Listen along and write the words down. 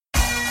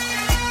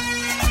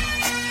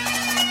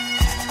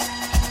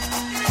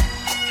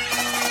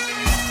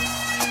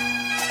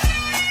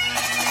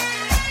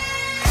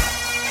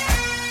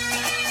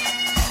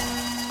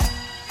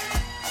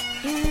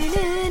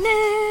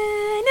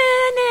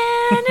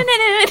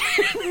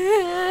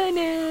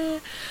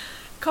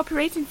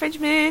Copyright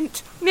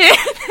infringement. Name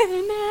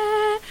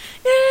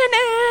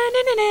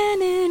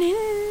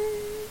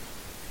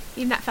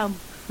that film.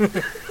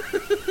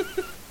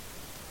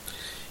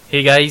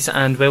 Hey guys,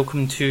 and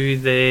welcome to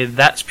the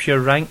That's Pure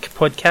Rank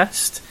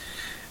podcast,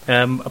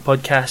 a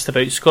podcast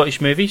about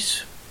Scottish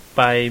movies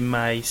by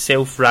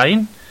myself,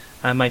 Ryan,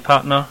 and my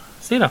partner,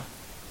 Sarah.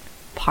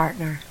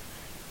 Partner.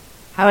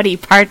 Howdy,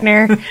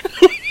 partner.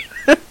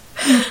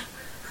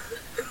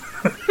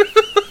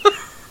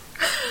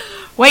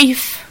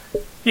 Wife.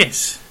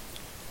 Yes,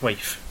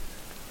 wife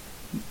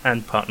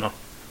and partner.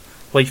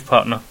 Life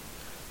partner.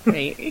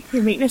 Right,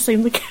 you're making it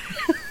sound like...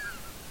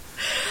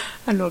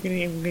 I'm not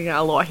going to get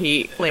a lot of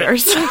hate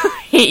letters,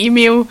 hate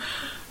email,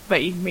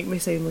 but you make me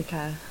sound like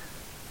a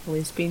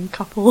lesbian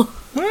couple.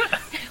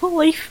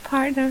 Life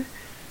partner.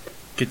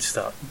 Good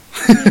start.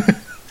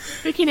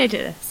 Who can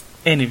edit this?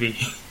 Anyway,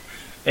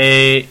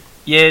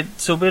 yeah,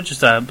 so we're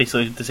just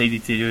basically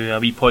decided to do a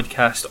wee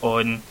podcast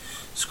on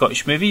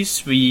Scottish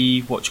movies.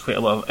 We watched quite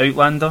a lot of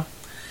Outlander,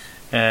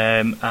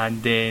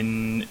 and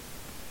then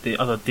the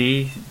other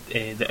day,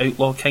 The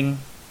Outlaw King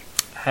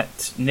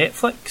hit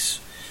Netflix.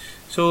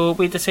 So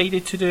we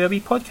decided to do a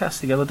wee podcast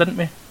together, didn't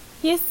we?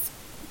 Yes.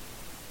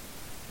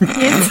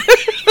 Yes.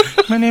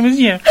 My name is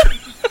Ian.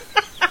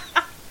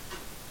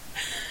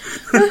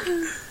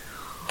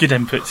 Good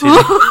input,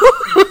 Sarah.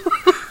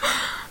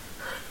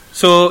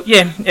 So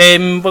yeah,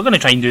 we're going to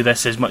try and do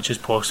this as much as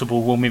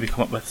possible. We'll maybe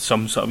come up with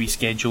some sort of wee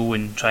schedule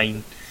and try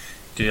and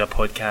do a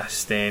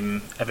podcast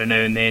every now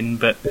and then.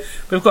 But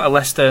we've got a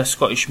list of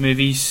Scottish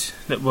movies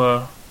that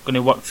we're going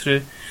to work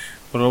through.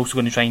 We're also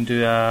going to try and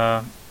do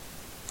a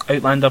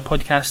Outlander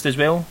podcast as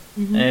well.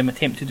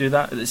 Attempt to do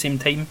that at the same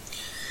time.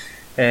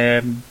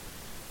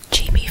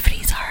 Jamie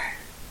Fraser.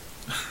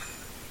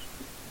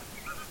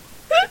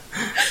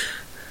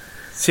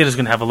 Sarah's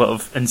going to have a lot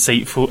of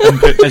insightful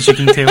input, as you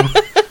can tell.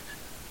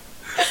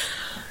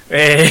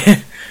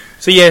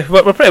 So yeah,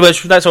 we're pretty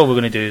much, that's all we're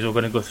going to do, is we're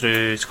going to go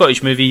through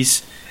Scottish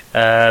movies,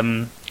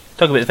 talk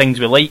about the things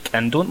we like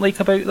and don't like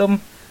about them,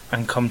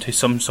 and come to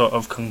some sort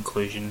of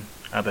conclusion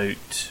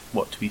about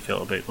what we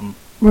feel about them.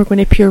 We're going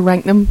to pure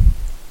rank them.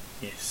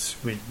 Yes,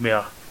 we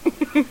are.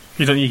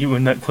 You don't need to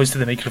get that close to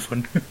the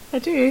microphone. I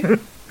do.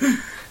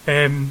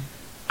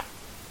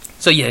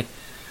 So yeah,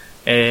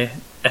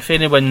 if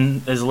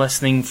anyone is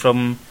listening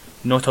from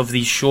not of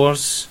these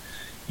shores,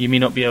 you may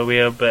not be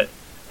aware, but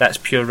that's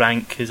pure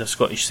rank is a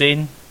Scottish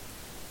saying,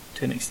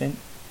 to an extent.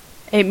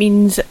 It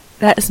means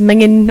that's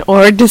minging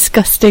or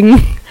disgusting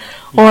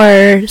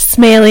or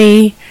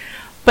smelly.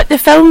 But the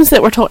films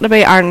that we're talking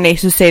about aren't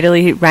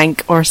necessarily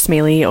rank or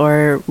smelly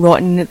or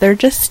rotten.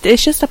 It's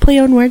just a play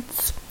on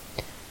words.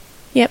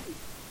 Yep.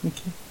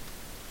 Okay.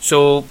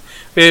 So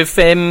we've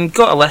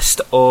got a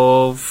list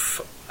of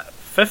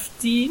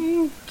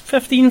 15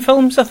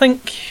 films, I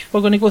think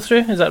we're going to go through.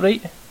 Is that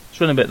right?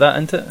 It's running about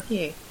that, isn't it?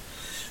 Yeah.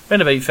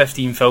 Around about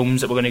 15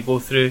 films that we're going to go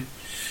through.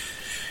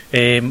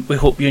 We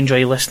hope you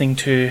enjoy listening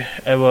to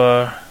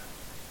our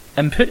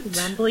input.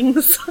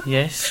 Ramblings.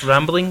 Yes,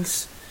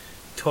 ramblings.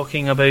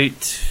 Talking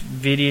about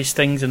various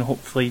things and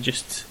hopefully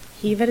just...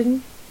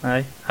 Havering.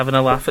 Aye, having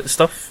a laugh at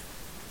stuff.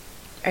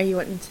 Are you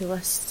wanting to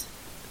list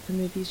the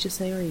movies just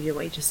now, or do you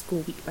want to just go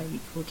week by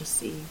week? We'll just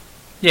say...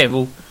 Yeah,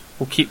 we'll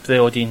keep the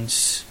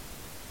audience...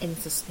 in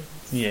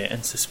suspense. Yeah,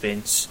 in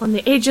suspense. On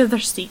the edge of their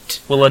seat.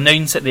 We'll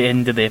announce at the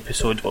end of the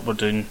episode what we're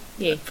doing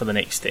for the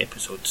next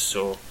episode.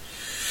 So,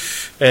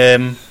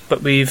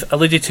 but we've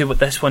alluded to what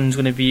this one's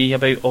going to be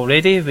about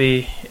already.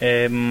 We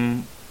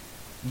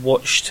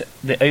watched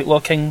The Outlaw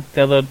King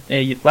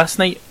last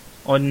night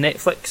on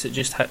Netflix. It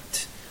just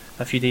hit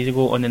a few days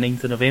ago on the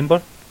 9th of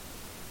November.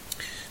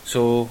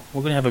 So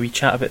we're going to have a wee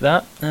chat about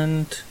that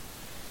and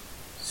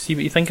see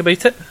what you think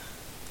about it.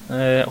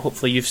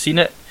 Hopefully you've seen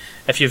it.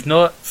 If you've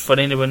not, for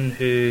anyone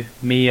who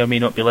may or may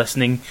not be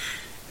listening,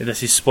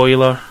 this is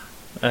spoiler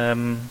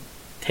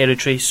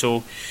territory,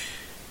 so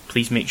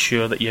please make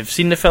sure that you've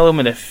seen the film,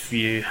 and if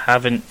you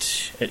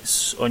haven't,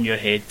 it's on your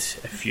head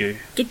if you...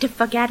 Get the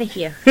fuck out of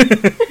here.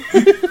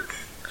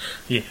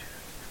 Yeah,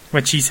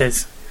 what she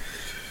says.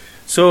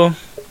 So,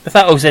 with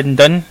that all said and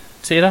done,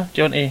 Sarah,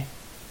 do you want to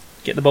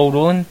get the ball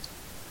rolling?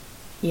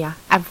 Yeah,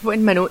 I've put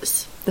in my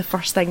notes. The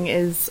first thing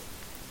is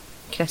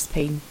Chris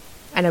Pine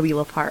and a wheel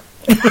apart.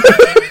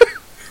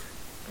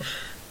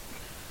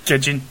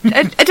 Judging.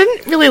 I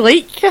didn't really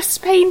like Chris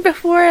Pine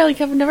before. Like,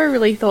 I've never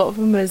really thought of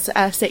him as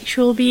a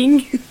sexual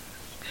being.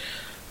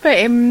 But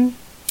I'm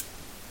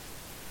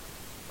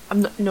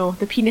not. No,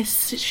 the penis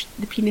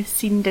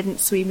scene didn't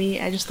sway me.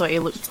 I just thought he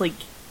looked like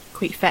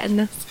quite fit in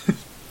this.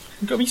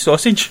 Got a wee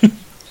sausage.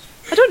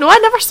 I don't know. I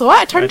never saw it.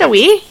 I turned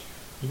away.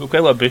 You've got quite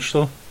a lot of bush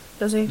though.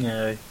 Does he?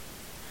 Yeah.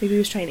 Maybe he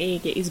was trying to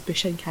get his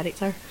bush in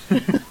character.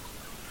 I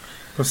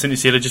was saying to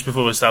Sarah just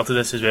before we started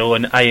this as well,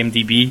 on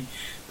IMDb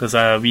there's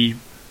a wee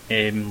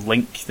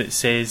link that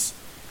says,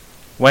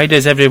 "Why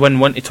does everyone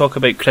want to talk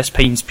about Chris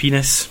Pine's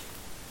penis?"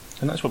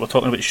 And that's what we're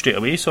talking about straight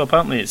away, so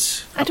apparently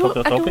it's a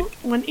popular topic. I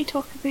don't want to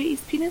talk about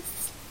his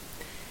penis.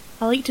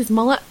 I liked his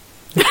mullet.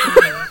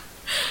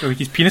 Like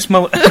his penis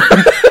mullet.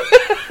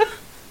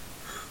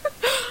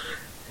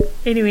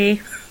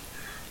 Anyway.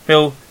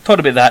 Well, talk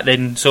about that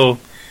then. So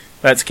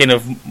that's kind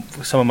of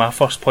some of my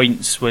first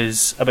points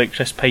was about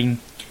Chris Pine.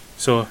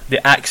 So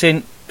the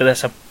accent, but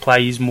this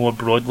applies more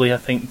broadly, I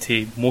think,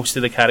 to most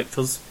of the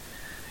characters.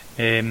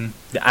 The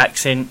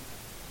accent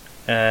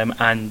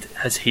and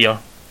his hair.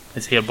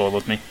 His hair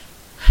bothered me.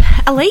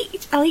 I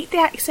liked the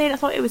accent. I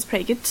thought it was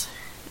pretty good.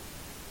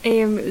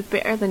 It was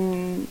better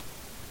than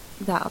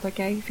that other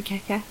guy for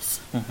Kick-Ass.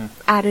 Mm-hmm.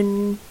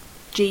 Aaron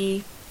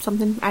J.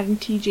 something. Aaron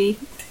T.J.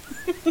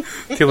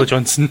 Taylor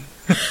Johnson.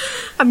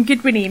 I'm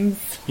good with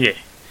names. Yeah.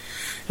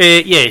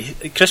 Yeah,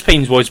 Chris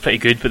Pine's was pretty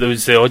good, but there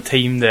was the odd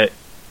time that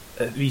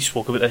we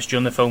spoke about this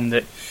during the film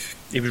that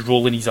he was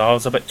rolling his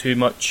R's a bit too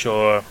much,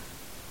 or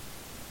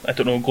I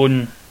don't know,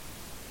 going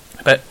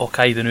a bit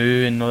okay the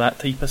new and all that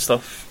type of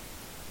stuff.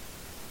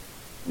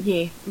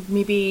 Yeah,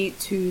 maybe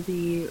to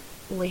the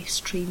less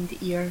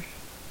trained ear.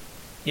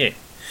 Yeah,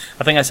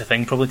 I think that's the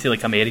thing. Probably to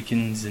like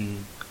Americans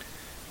and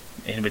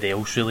anybody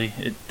else, really,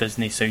 it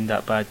doesn't sound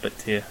that bad. But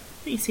to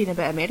What are you saying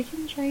about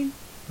Americans, Ryan?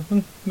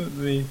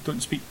 they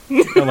don't speak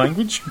the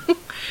language.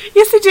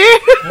 Yes, they do.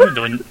 No, they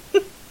don't.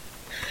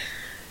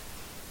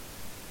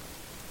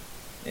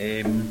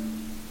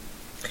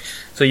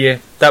 So yeah,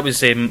 that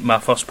was my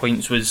first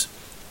points was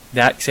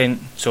the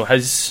accent. So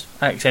his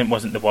accent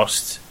wasn't the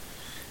worst,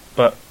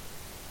 but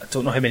I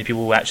don't know how many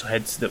people we actually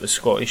had that was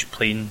Scottish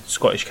playing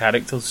Scottish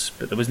characters,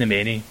 but there wasn't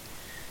many.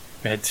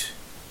 We had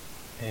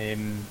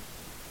him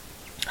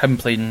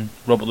playing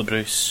Robert the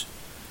Bruce,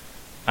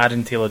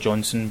 Aaron Taylor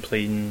Johnson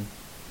playing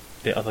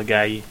the other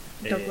guy,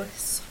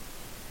 Douglas.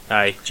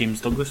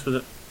 James Douglas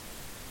was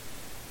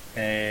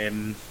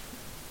it.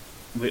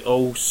 We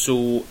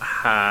also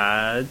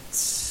had,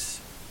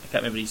 I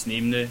can't remember his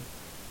name now,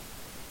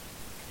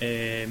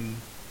 an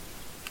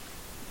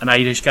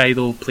Irish guy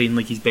though playing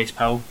like his best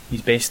pal,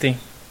 his bestie.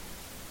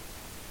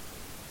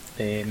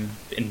 And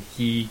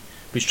he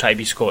was trying to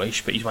be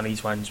Scottish, but he's one of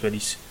these ones where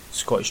he's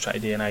Scottish trying to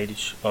do an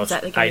Irish. Or Is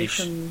that the guy Irish.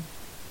 from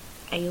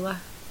Isla?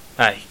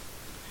 Aye.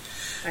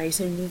 He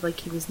sounded like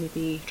he was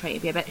maybe trying to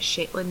be a bit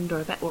Shetland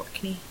or a bit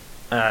Orkney.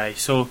 Aye,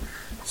 so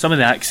some of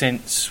the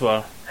accents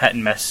were hit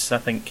and miss, I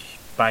think,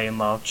 by and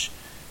large.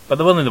 But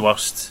they weren't the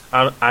worst.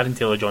 Aaron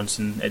Taylor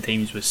Johnson at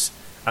times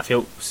I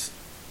felt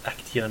I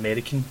could hear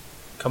American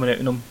coming out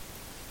in him.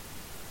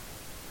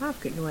 I've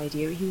got no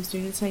idea what he was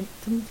doing.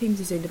 Sometimes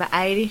he sounded a bit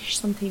Irish,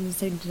 sometimes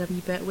he sounded a wee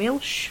bit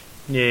Welsh.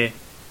 Yeah, it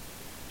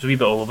was a wee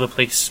bit all over the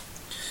place.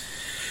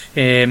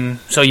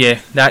 So yeah,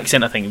 the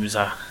accent, I think it was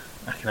a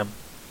kind of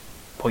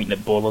point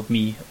that bothered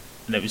me,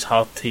 and it was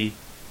hard to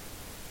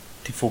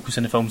focus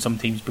on the film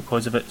sometimes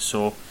because of it.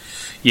 So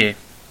yeah,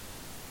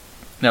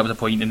 that was a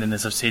point. And then,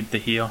 as I've said, the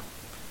hair,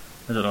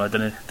 I don't know, I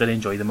didn't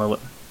enjoy the mullet.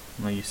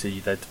 I know you say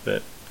you did,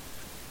 but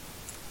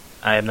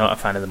I am not a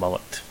fan of the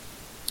mullet.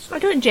 I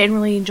don't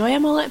generally enjoy a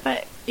mullet,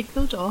 but he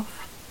pulled it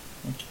off.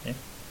 Okay.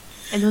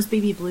 And those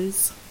baby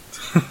blues.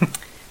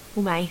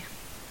 Oh my.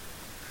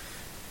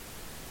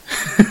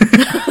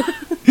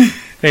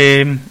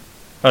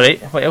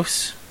 Alright, what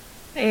else?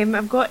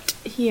 I've got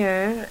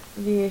here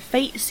the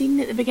fight scene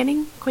at the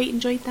beginning. Quite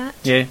enjoyed that.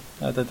 Yeah,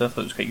 I did. I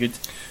thought it was quite good.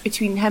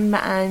 Between him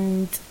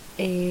and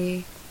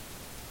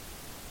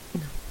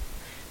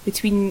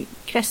between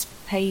Chris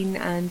Pine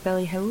and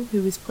Billy Hill,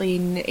 who was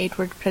playing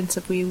Edward, Prince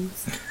of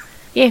Wales.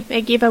 Yeah,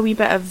 it gave a wee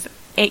bit of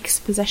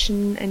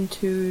exposition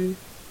into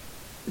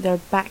their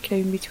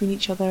background between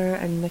each other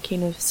and the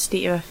kind of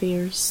state of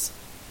affairs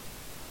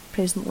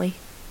presently.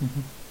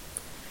 Mm-hmm.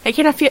 It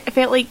kind of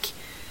felt like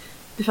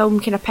the film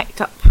kind of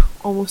picked up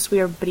almost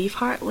where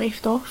Braveheart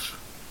left off.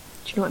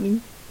 Do you know what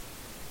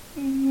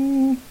I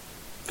mean?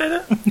 Did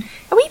it?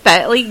 A wee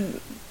bit, like...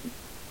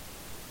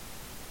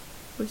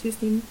 What's his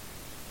name?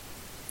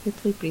 Who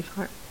played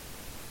Braveheart?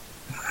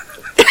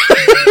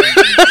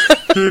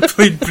 Who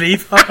played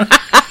Braveheart?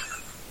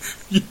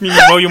 You mean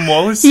William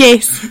Wallace?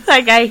 Yes,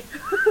 that guy.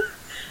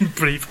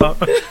 Braveheart.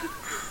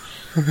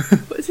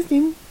 What's his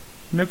name?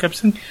 Mel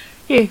Gibson.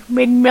 Yeah,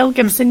 when Mel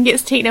Gibson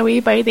gets taken away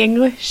by the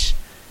English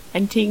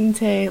and taken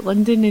to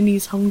London and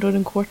he's hung, drawn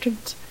and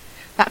quartered.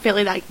 That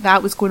felt like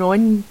that was going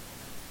on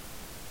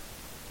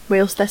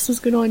whilst this was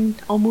going on,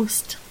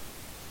 almost.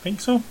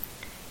 Think so?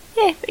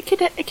 Yeah, it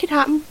could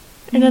happen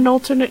in an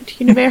alternate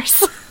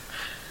universe.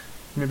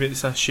 Maybe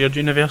it's a shared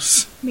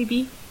universe.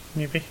 Maybe.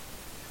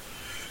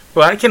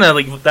 Well, I kind of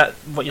like that.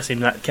 What you're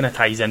saying, that kind of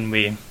ties in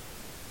with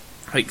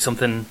like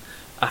something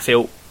I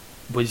felt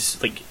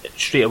was like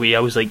straight away.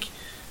 I was like,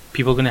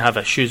 people are going to have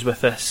issues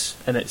with this,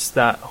 and it's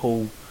that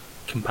whole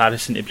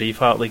comparison to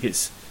Braveheart. Like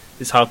it's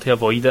hard to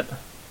avoid it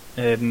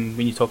when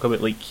you talk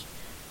about like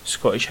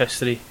Scottish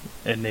history,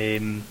 and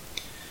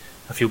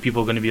I feel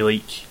people are going to be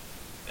like,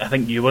 I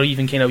think you were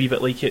even kind of a wee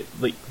bit like it,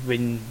 like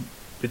when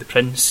with the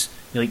Prince.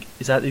 You're like,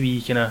 is that the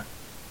wee kind of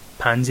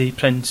pansy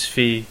Prince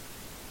for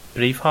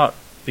Braveheart?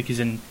 Because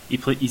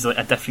he's like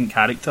a different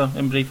character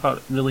in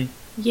Braveheart, really.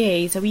 Yeah,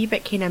 he's a wee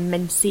bit kind of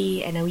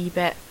mincy and a wee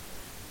bit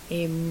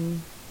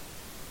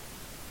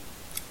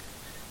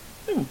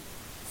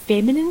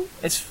feminine.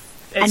 It's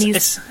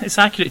It's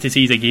accurate to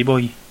say he's a gay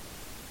boy.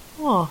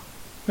 Oh,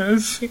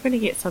 Yes. you're going to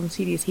get some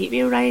serious hate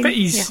mail, Ryan. But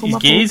he's You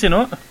gay, is he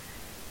not?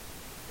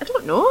 I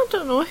don't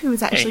know who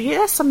was actually gay.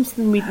 That's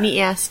something we'd need to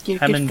ask your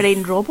Him good and-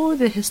 friend Robbo,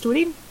 the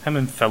historian. Him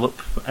and Philip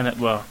in it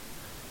were...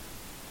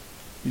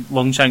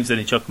 Longshanks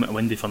didn't chuck him at a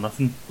windy for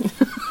nothing.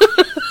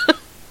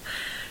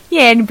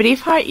 Yeah, in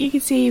Braveheart you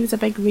could say he was a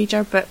big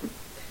rager, but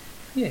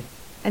Yeah.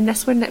 in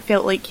this one it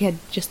felt like he had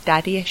just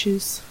daddy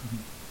issues.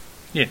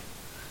 Yeah.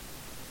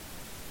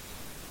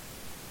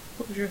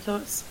 What was your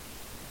thoughts?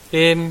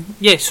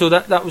 Yeah, so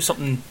that was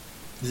something,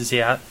 as I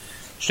say,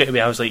 straight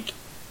away I was like,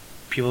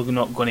 people are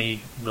not going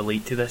to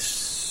relate to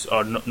this,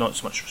 or not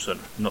so much, sorry,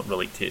 not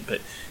relate to it,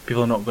 but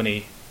people are not going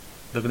to,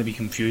 they're going to be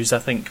confused, I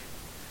think.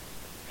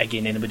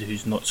 Again, anybody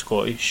who's not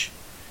Scottish,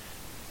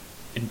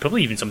 and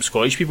probably even some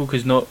Scottish people,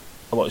 because not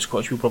a lot of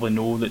Scottish people probably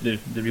know that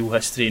the real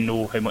history and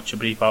know how much a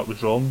Braveheart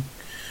was wrong.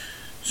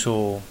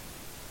 So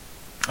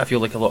I feel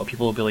like a lot of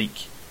people will be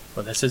like,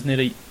 well, this isn't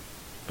right,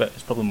 but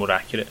it's probably more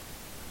accurate.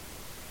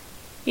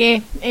 Yeah,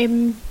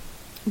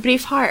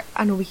 Braveheart,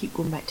 I know we keep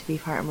going back to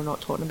Braveheart and we're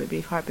not talking about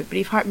Braveheart, but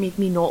Braveheart made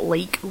me not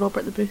like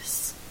Robert the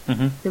Bruce.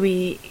 Mm-hmm. The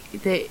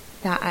way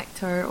that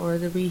actor, or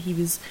the way he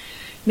was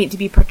meant to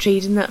be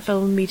portrayed in that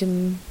film, made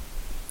him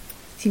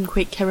seem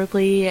quite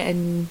cowardly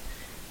and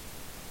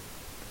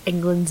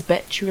England's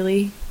bitch,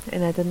 really,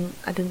 and I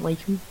didn't like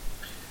him.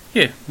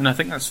 Yeah, and I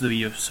think that's the way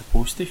you're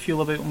supposed to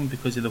feel about him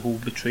because of the whole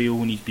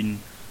betrayal, and he's been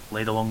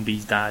led along by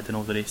his dad and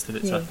all the rest of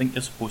it. So I Yeah. think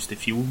you're supposed to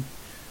feel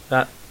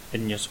that,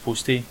 and you're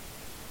supposed to.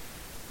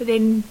 But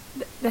then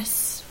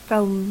this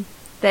film,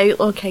 The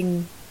Outlaw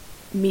King,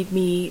 made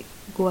me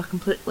go a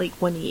complete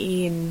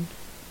 180, and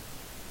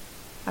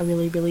I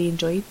really, really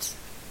enjoyed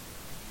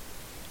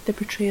the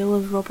portrayal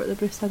of Robert the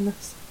Bruce in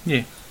this.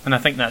 Yeah, and I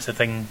think that's the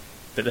thing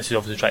that this is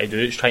obviously trying to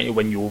do. It's trying to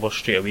win you over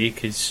straight away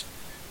because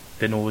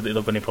they know that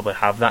they're going to probably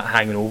have that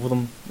hanging over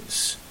them.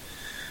 It's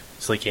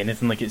like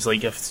anything. Like it's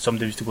like if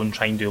somebody was to go and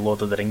try and do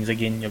Lord of the Rings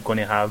again, you're going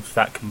to have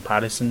that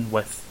comparison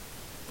with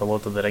the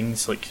Lord of the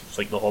Rings. Like it's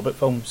like the Hobbit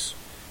films.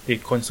 They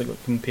constantly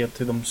got compared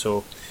to them. So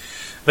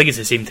I think it's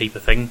the same type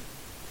of thing.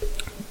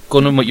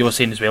 Going on what you were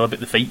saying as well about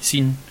the fight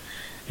scene.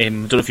 I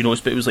don't know if you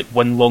noticed, but it was like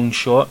one long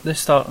shot at the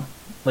start.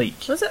 Like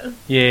Was it?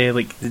 yeah,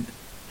 like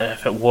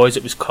if it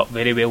was cut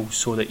very well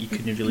so that you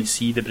couldn't really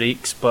see the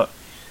breaks, but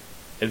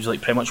it was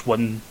like pretty much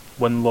one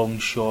long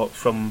shot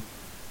from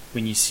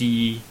when you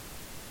see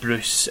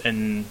Bruce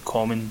and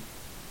Common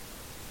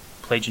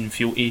pledging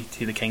fealty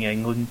to the King of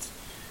England,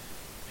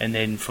 and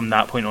then from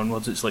that point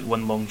onwards it's like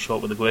one long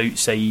shot where they go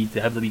outside,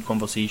 they have the wee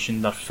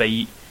conversation, their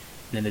fight,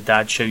 and then the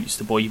dad shouts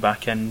the boy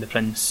back in, the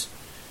prince,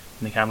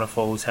 and the camera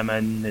follows him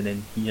in, and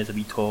then he has a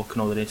wee talk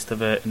and all the rest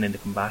of it, and then they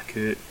come back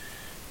out.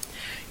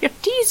 You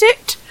tease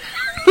it!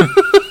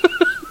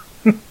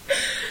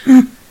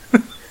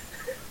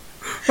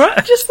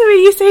 What? Just the way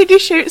you said he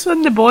shouts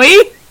on the boy.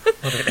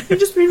 It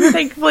just made me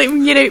think of like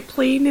when you're out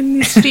playing in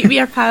the street with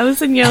your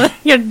pals and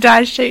your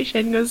dad shouts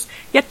in and goes,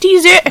 "You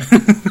tease it!"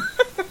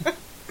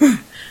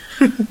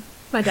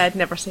 My dad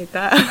never said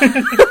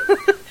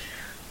that.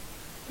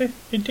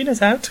 Your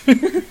dinner's out.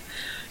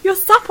 Your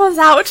supper's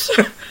out,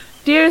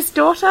 dearest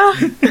daughter.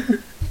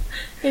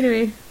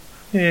 Anyway.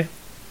 Yeah.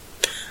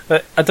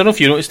 But I don't know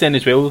if you noticed then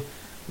as well,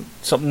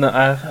 something that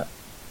I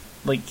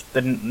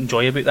didn't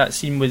enjoy about that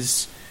scene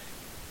was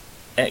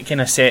it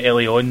kind of set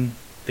early on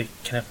the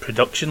kind of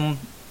production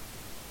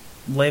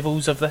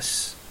levels of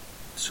this.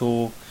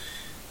 So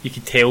you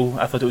could tell,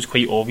 I thought it was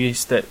quite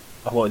obvious that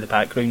a lot of the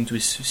background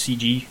was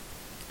CG.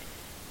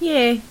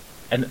 Yeah.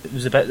 And it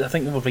was a bit, I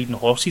think they were riding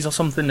horses or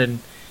something, and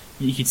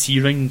you could see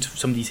around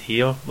somebody's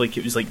hair, like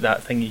it was like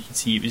that thing, you could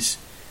see it was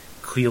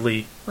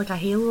clearly, Like a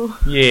halo.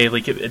 yeah,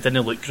 like it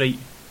didn't look right.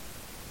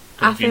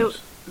 I felt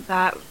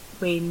that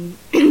when,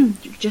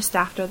 just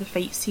after the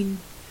fight scene,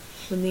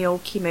 when they all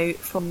came out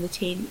from the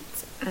tent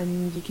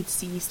and you could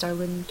see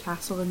Stirling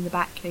Castle in the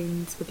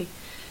background with the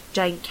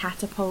giant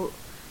catapult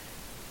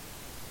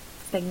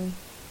thing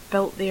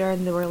built there,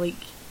 and they were like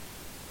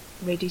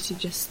ready to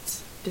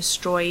just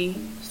destroy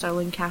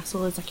Stirling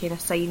Castle as a kind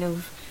of sign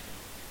of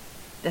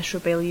this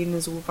rebellion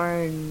is over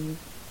and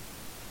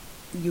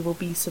you will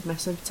be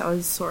submissive to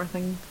us, sort of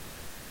thing.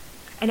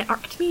 And it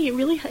irked me,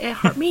 it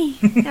hurt me.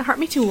 It hurt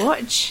me to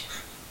watch.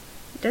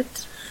 It did.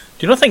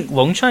 Do you not think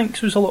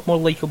Longshanks was a lot more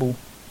likeable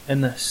in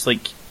this?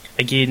 Like,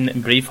 again,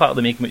 in Braveheart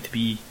they make him out to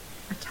be,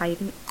 A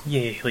tyrant.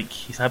 yeah, like,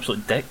 he's an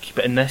absolute dick,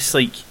 but in this,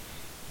 like,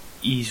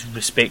 he's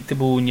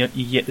respectable, and you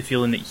get the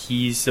feeling that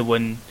he's the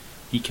one,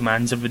 he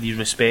commands everybody's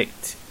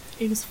respect.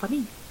 It was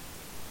funny.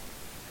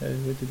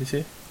 What did they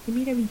say? He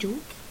made a wee joke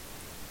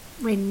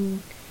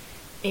when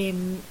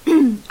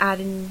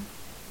Aaron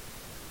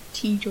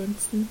T.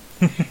 Johnston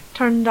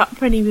turned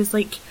up and he was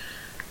like,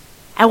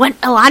 "I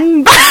want my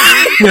land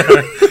back."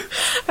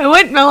 I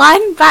want my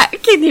land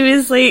back, and he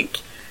was like,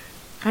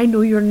 "I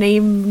know your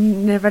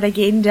name, never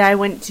again do I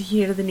want to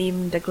hear the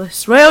name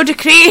Douglas. Royal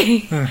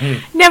decree!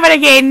 Never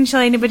again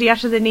shall anybody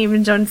utter the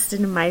name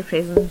Johnston in my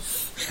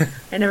presence."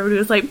 And everybody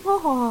was like,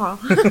 "Oh."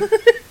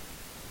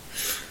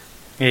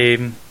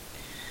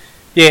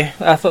 Yeah,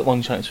 I thought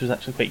Longshanks was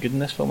actually quite good in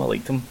this film. I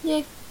liked him.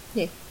 Yeah.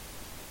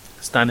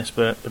 Stannis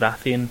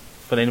Baratheon,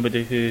 for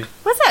anybody who...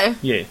 Was it?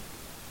 Yeah,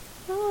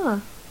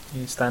 Oh,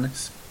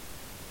 Stannis.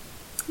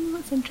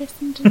 that's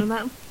interesting to know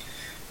that.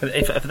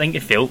 I think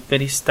it felt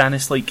very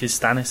Stannis-like, because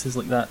Stannis is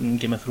like that in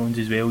Game of Thrones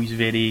as well. He's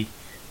very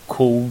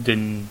cold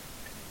and...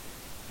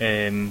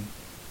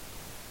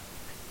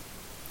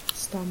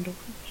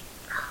 Standoffish.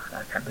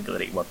 I can't think of the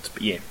right words,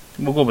 but yeah,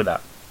 we'll go with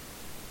that.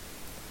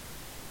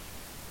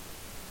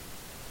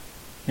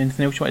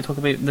 Anything else you want to talk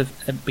about in the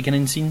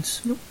beginning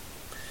scenes? Nope.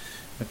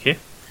 Okay.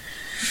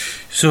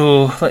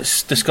 So,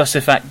 let's discuss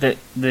the fact that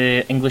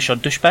the English are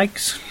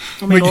douchebags.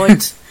 Oh my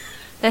god.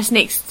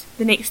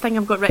 The next thing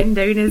I've got written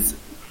down is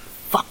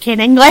fucking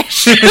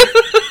English. It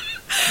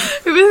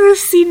was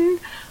a scene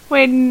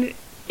when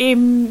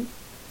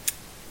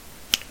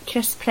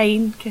Chris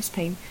Pine,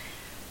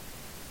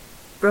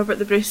 Robert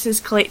the Bruce is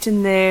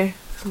collecting the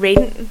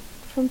rent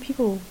from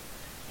people,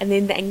 and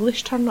then the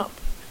English turn up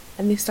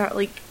and they start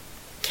like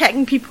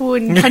kicking people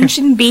and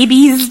punching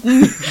babies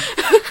and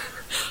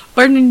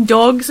burning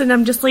dogs, and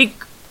I'm just like,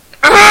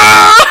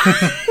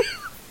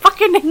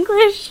 fucking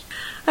English.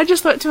 I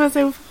just thought to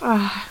myself,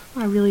 I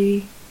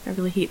really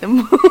hate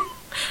them.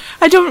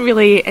 I don't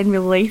really in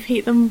real life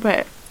hate them,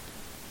 but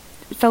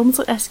films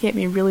like this get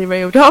me really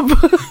riled up.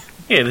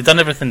 Yeah, they've done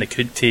everything they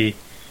could to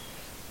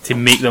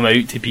make them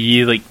out to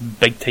be like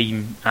big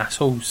time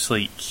assholes.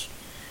 Like,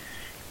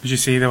 as you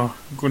say, they were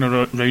going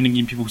around and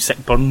giving people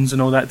sick burns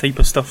and all that type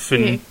of stuff,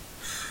 and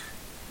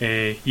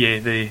they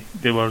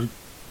were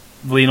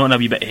laying on a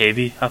wee bit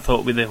heavy, I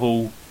thought, with the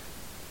whole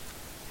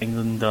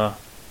England are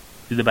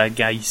the bad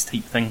guys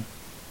type thing.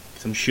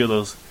 Because I'm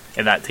sure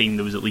at that time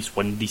there was at least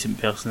one decent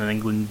person in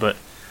England, but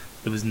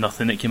there was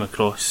nothing that came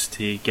across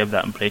to give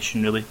that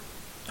impression, really,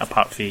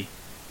 apart from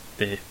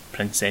the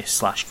princess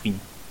 / queen.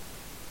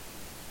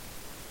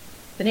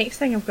 The next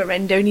thing I've got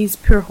written down is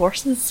poor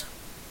horses.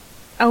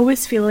 I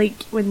always feel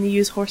like when they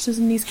use horses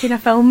in these kind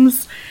of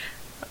films,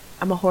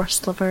 I'm a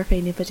horse lover if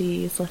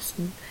anybody is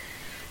listening,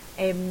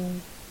 I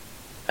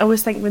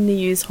always think when they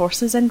use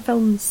horses in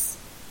films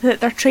that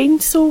they're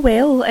trained so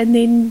well, and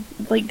then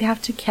like they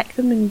have to kick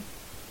them and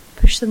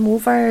push them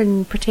over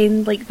and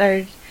pretend like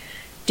they're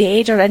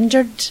dead or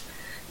injured.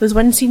 There was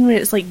one scene where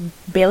it's like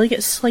belly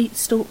gets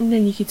sliced open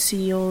and you could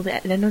see all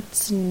the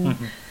innards, and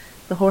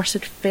the horse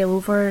had fell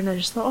over, and I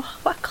just thought, oh,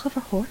 what a clever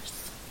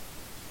horse.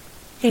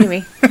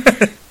 Anyway.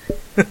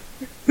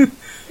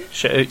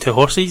 Shout out to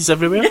horses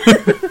everywhere.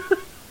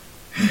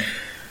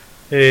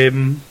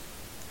 Then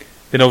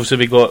obviously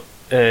we got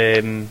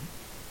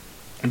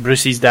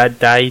Bruce's dad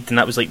died, and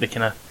that was like the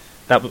kind of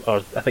I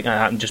think that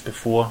happened just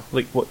before,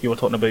 like what you were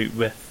talking about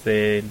with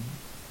the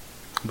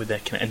kind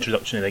of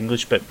introduction of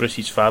English. But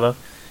Bruce's father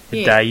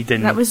had died,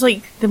 and that was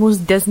like the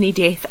most Disney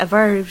death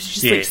ever. It was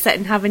just like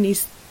sitting having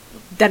his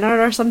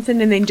dinner or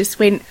something, and then just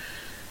went,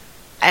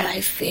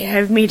 I fear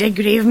I've made a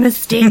grave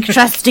mistake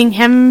trusting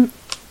him.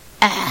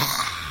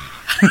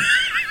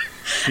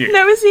 And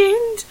that was the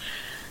end.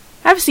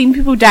 I've seen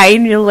people die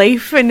in real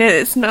life, and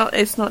it's not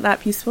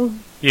that peaceful.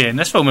 Yeah, in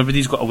this film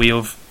everybody's got a way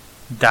of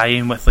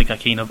dying with like a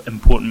kind of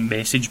important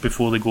message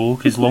before they go,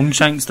 because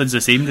Longshanks does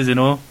the same, does he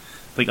not?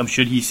 Like, I'm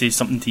sure he says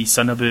something to his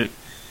son about,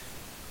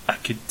 I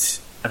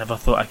never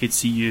thought I could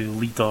see you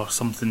lead, or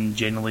something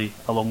generally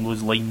along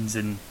those lines,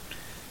 and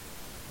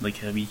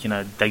like a wee kind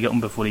of dig at him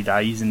before he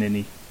dies, and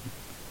then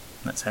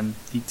that's him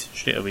dead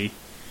straight away.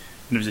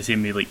 And it was the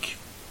same way like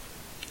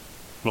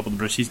Robert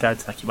Bruce's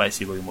dad. I keep wanting to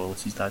say William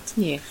Wallace's dad.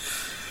 Yeah.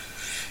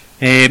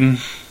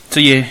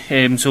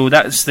 So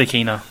that's the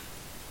kind of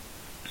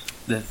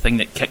the thing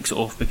that kicks it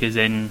off, because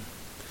then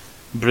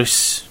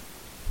Bruce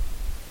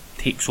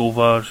takes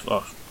over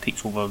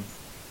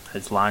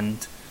his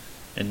land,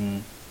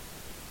 and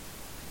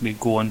we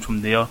go on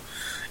from there.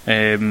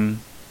 That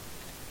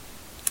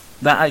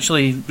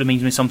actually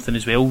reminds me of something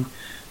as well.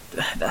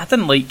 I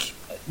didn't like,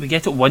 we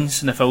get it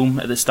once in the film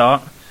at the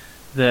start,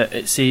 that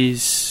it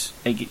says,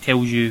 it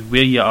tells you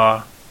where you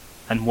are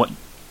and what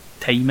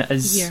time it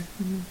is. Yeah.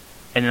 Mm-hmm.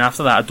 And then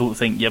after that, I don't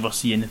think you ever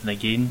see anything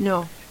again.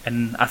 No.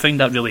 And I found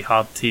that really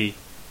hard to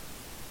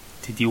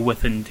deal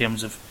with, in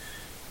terms of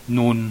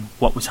knowing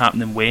what was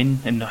happening when,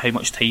 and how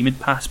much time had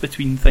passed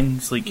between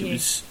things. Like, it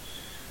was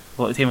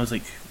a lot of the time I was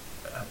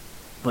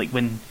like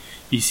when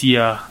you see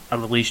a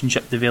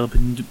relationship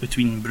developing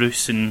between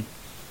Bruce and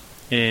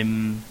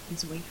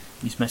his wife,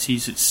 his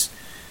missus, it's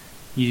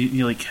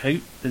you're like, how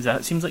does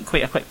that, seems like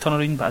quite a quick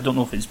turnaround, but I don't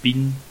know if it's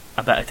been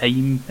a bit of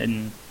time,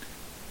 and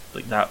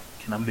like that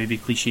kind of movie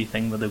cliche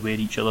thing where they wear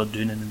each other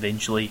down and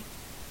eventually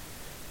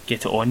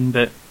get it on.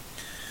 But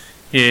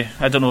yeah,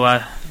 I don't know,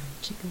 wow.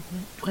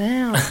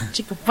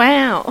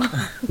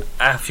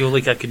 I feel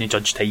like I couldn't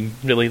judge time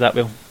really that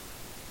well.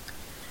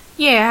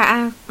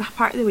 Yeah,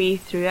 part of the way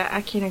through it,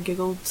 I kind of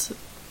googled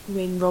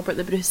when Robert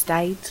the Bruce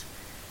died,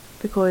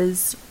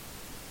 because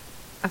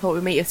I thought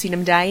we might have seen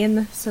him die in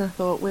this, and I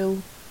thought, well,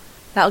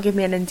 that'll give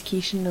me an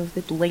indication of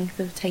the length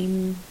of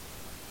time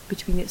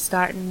between it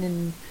starting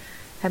and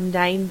him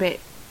dying. But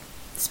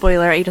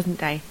spoiler, he doesn't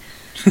die.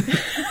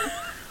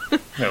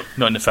 Well,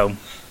 not in the film.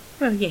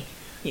 Well, yeah.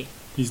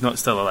 He's not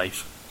still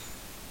alive.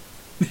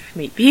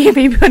 Maybe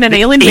on an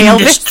island with The Elvis.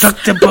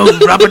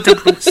 indestructible Robert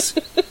Bruce.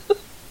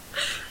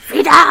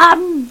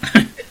 Freedom!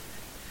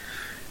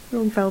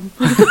 Wrong film.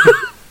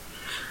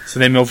 So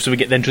then we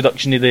get the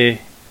introduction to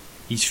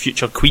his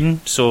future queen.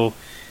 So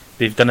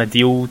they've done a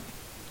deal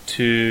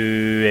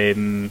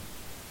to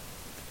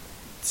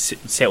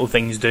settle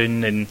things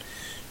down, and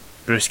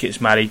Bruce gets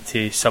married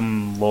to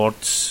some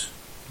lord's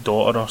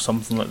daughter or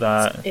something like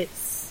that. I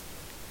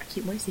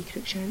keep wanting to say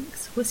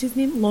Crookshanks. What's his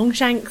name?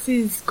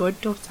 Longshanks'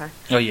 goddaughter.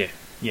 Oh yeah,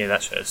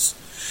 that's what it is.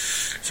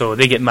 So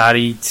they get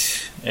married.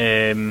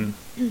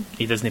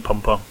 He doesn't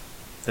pump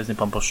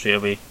her straight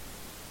away.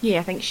 Yeah,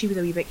 I think she was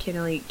a wee bit kind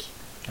of like,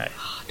 Aye.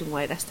 I don't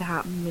want this to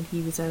happen when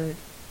he was a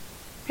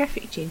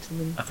perfect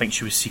gentleman. I think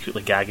she was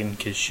secretly gagging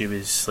because she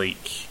was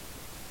like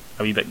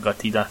a wee bit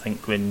gutted, I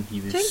think, when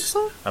he was Think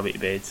so? away to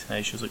bed.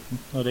 She was like,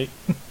 alright.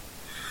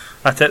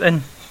 That's it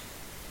then.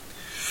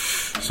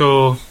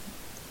 So,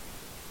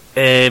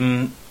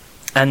 and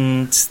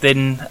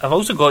then I've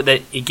also got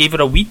that he gave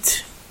her a weed.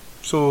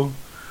 So,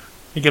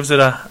 he gives her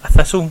a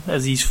thistle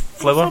as his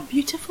flower. It's a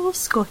beautiful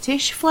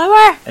Scottish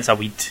flower. It's a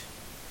weed.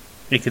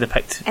 He could have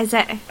picked Is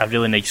it? a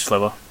really nice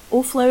flower.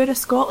 Oh, flower of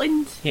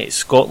Scotland? Yeah, it's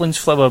Scotland's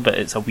flower, but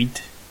it's a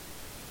weed.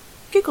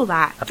 Google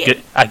that.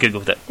 I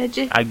googled it. Did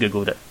you? I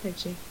googled it.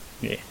 Did you?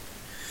 Yeah.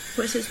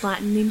 What's its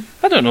Latin name?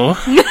 I don't know.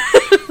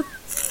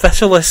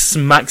 Thistleus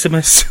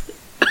maximus.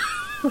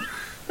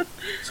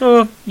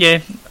 So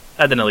yeah,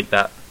 I didn't like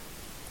that.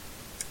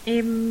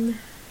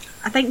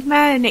 I think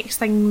my next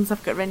things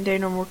I've got written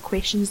down are more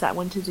questions that I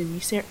wanted to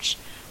research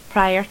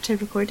prior to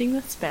recording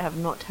this, but I have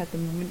not had the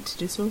moment to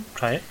do so.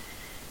 Try it.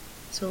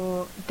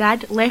 So,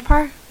 Dad,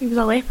 leper? He was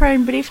a leper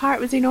in Braveheart,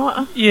 was he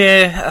not?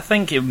 Yeah, I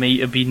think it might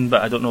have been,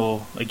 but I don't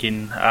know.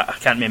 Again, I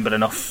can't remember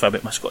enough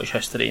about my Scottish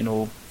history to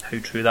know how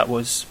true that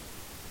was.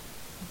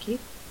 Okay.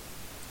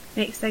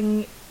 Next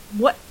thing,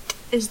 what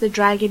is the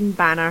dragon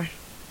banner?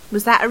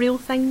 Was that a real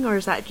thing, or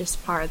is that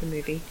just part of the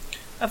movie?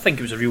 I think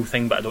it was a real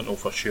thing, but I don't know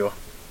for sure.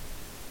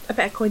 A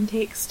bit of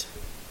context.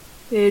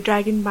 The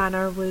dragon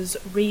banner was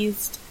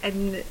raised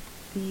in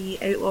the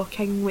Outlaw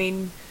King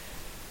when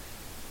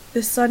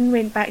the son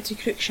went back to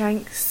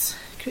Crookshanks.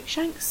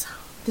 Crookshanks?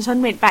 The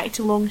son went back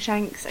to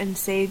Longshanks and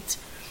said,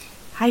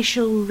 I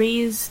shall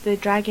raise the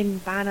dragon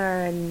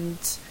banner, and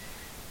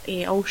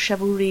all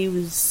chivalry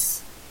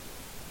was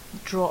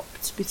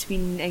dropped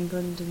between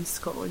England and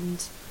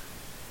Scotland.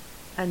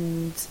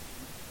 And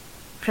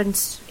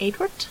Prince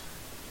Edward?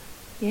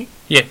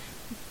 Yeah.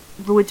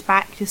 Rode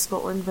back to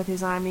Scotland with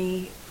his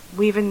army,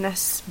 waving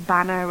this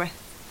banner with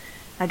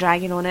a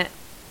dragon on it.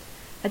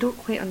 I don't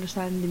quite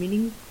understand the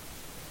meaning.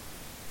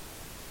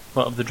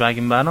 What, of the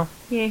dragon banner?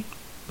 Yeah.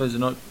 But is it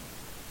not?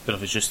 I don't know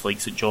if it's just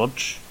like St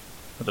George.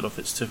 I don't know if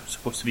it's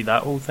supposed to be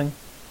that whole thing.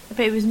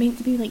 But it was meant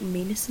to be like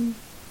menacing.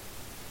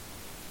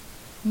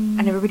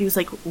 And everybody was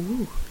like,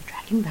 ooh, the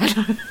dragon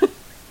banner.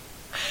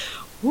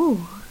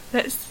 Ooh,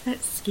 that's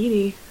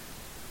scary.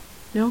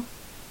 No?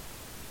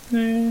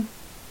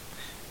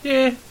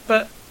 Yeah,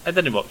 but it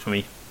didn't work for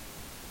me.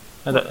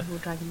 The whole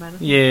dragon banner.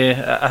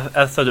 Yeah,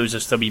 I thought it was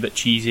just a wee bit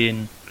cheesy,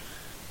 and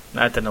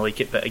I didn't like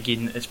it. But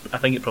again, I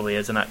think it probably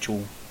is an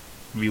actual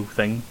real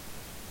thing.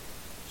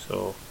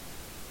 So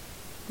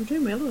We're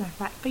doing well with our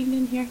fact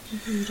finding here.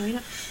 I'm enjoying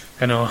it.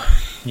 I know.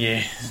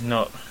 Yeah, it's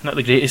not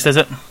the greatest, is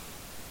it?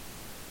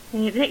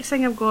 The next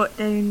thing I've got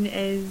down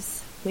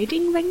is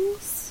wedding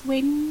rings.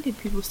 When did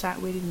people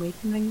start wearing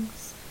wedding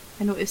rings?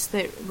 I noticed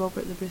that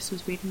Robert the Bruce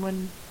was wearing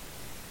one,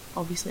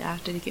 obviously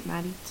after they get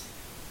married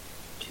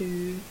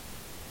to...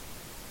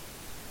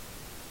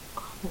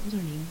 Oh, what was her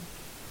name?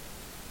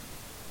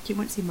 I keep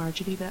wanting to say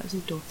Marjorie, but that was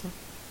his daughter.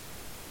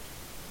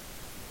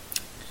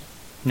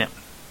 No.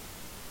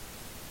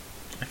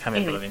 I can't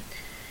remember Anyway.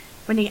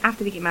 the name.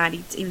 After they get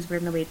married, he was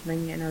wearing a wedding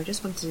ring, and I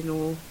just wanted to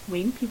know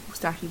when people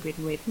started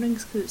wearing wedding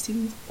rings, because it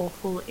seems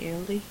awful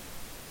early.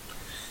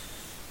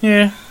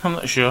 Yeah, I'm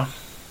not sure.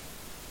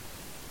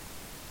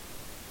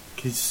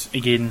 Because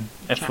again,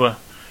 if we're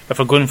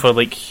going for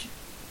like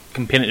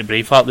comparing it to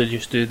Braveheart, they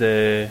just do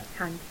the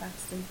Hand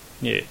fasting.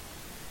 yeah.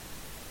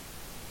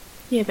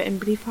 Yeah, but in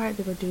Braveheart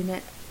they were doing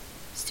it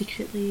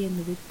secretly in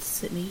the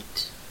woods at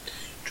night.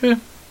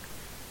 True.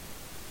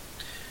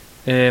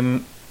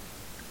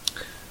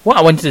 What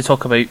I wanted to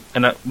talk about,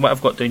 and what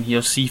I've got down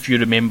here, see if you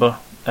remember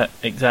it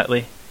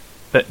exactly,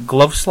 but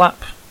glove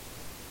slap.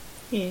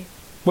 Yeah.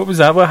 What was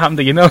that? What happened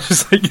again? I was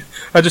just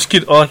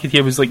like, all I could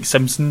hear was like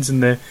Simpsons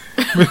and when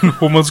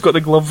Homer's got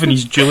the glove and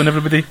he's dueling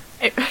everybody.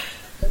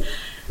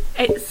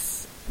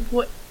 It's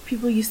what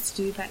people used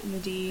to do back in the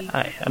day.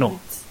 Aye, I know.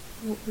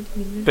 What would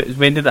you mean? But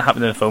when did that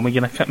happen in the film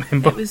again? I can't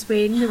remember. It was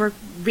when they were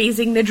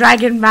raising the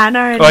dragon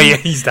banner. And Oh yeah,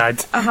 he's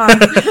dead. Uh-huh.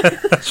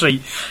 That's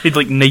right. He'd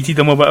like knighted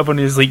him or whatever, and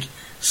he was like,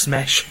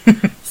 smash.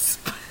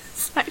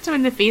 Smacked him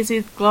in the face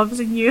with gloves,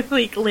 and you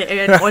like let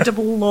out an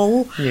audible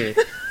lol. Yeah,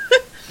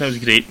 that was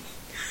great.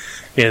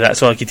 Yeah,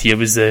 that's all I could hear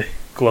was the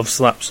glove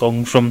slap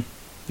song from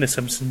The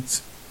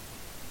Simpsons.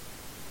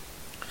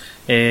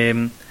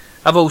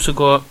 I've also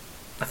got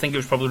I think it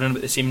was probably around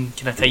about the same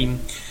kind of time.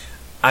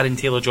 Aaron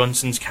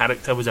Taylor-Johnson's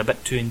character was a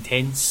bit too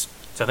intense,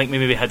 so I think we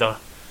maybe had a...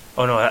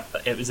 Oh no,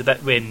 it was a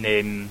bit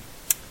when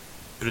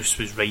Bruce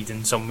was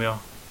riding somewhere,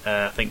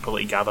 I think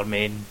probably to gather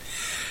men,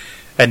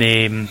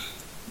 and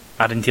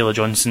Aaron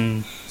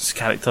Taylor-Johnson's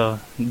character,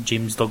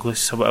 James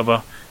Douglas or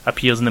whatever,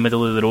 appears in the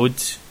middle of the road,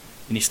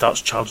 and he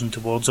starts charging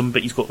towards him,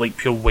 but he's got like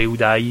pure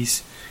wild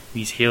eyes,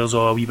 his hair's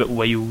all a wee bit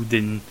wild,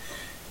 and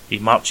he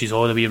marches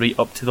all the way right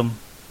up to them,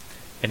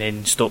 and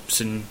then stops,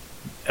 and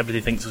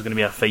everybody thinks there's going to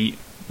be a fight,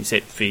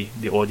 except for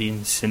the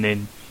audience, and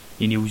then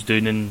he kneels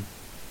down and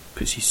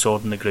puts his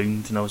sword on the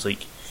ground, and I was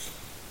like,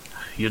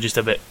 you're just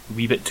a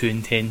wee bit too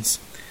intense.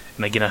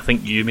 And again, I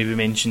think you maybe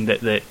mentioned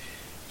that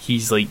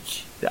he's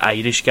like the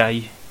Irish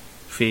guy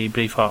for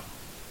Braveheart,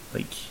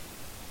 like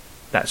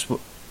that's what.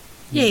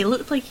 Yeah, he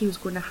looked like he was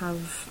going to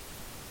have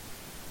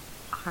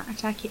a heart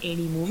attack at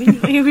any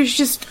moment. He was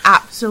just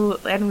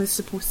absolutely, and was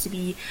supposed to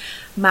be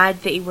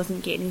mad that he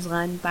wasn't getting his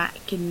land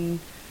back, and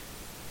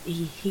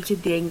he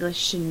hated the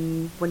English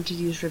and wanted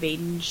his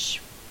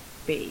revenge.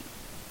 But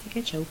take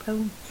a chill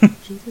pill,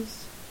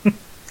 Jesus.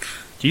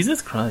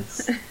 Jesus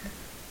Christ.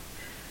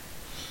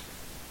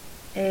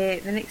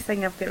 The next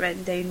thing I've got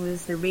written down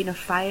was the Rain of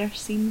Fire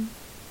scene.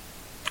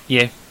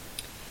 Yeah.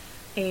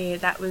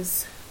 That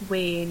was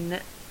when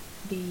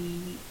the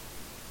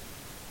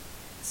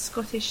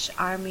Scottish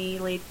army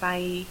led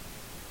by...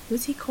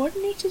 Was he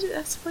coordinated at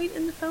this point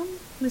in the film?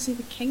 Was he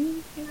the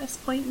king at this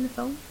point in the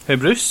film? Who,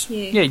 Bruce?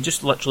 Yeah. Yeah,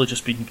 just literally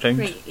just being crowned.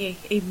 Right, yeah.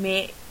 He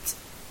met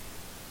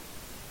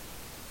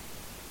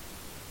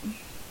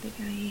the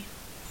guy.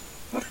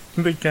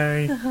 The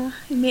guy.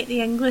 He met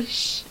the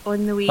English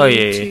on the way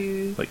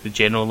to... Like the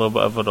general or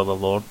whatever, or the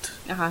lord.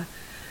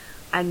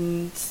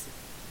 And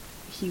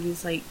he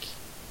was like,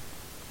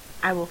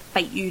 I will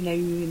fight you now,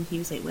 and he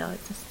was like, well,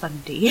 it's a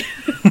Sunday.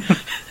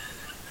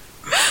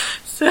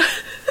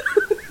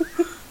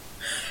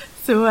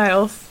 So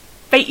I'll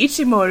fight you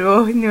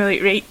tomorrow. And they were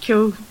like, right,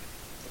 cool.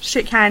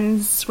 Shook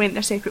hands, went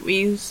their separate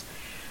ways,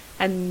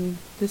 and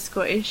the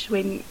Scottish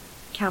went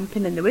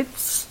camping in the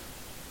woods,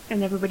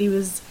 and everybody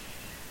was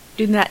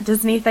doing that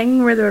Disney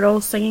thing where they were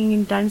all singing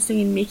and dancing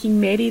and making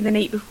merry the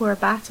night before a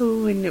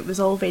battle, and it was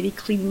all very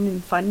clean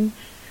and fun.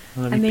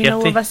 And then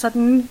all of a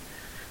sudden,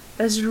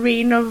 this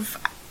rain of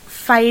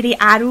fiery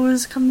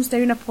arrows comes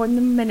down upon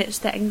them, and it's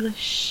the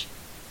English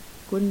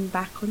going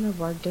back on their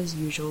word as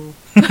usual.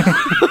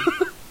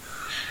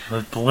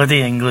 The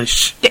bloody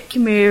English. Dick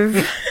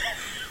move.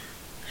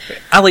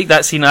 I like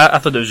that scene. I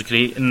thought it was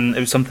great, and it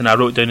was something I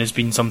wrote down as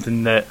being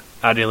something that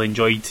I really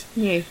enjoyed.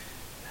 Yeah.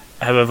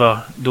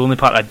 However, the only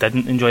part I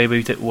didn't enjoy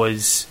about it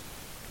was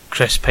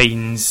Chris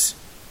Pine's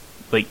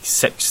like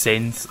sixth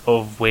sense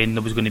of when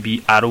there was going to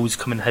be arrows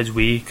coming his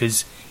way,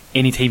 because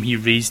anytime he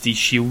raised his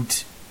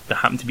shield, there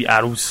happened to be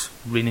arrows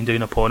raining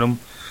down upon him.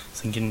 I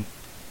was thinking,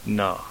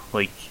 no,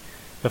 like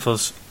if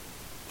there's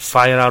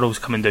fire arrows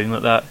coming down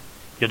like that,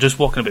 you're just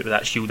walking about with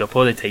that shield up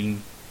all the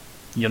time.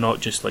 You're not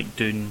just like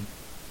putting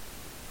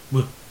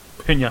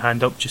your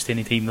hand up just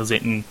any time there's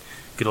anything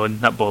going on.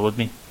 That bothered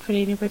me. For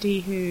anybody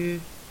who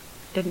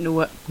didn't know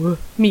what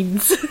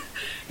means,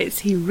 it's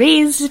he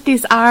raised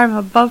his arm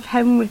above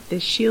him with the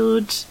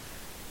shield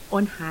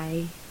on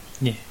high.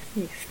 Yeah.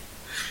 Yes.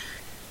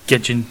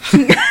 Gidgeon.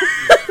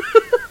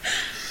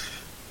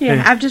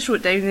 Yeah, I've just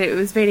wrote down that it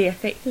was very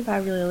effective. I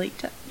really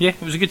liked it. Yeah,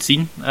 it was a good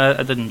scene.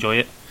 I did enjoy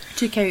it.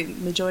 Took out the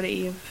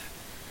majority of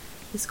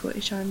the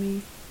Scottish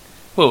army.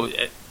 Well,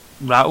 it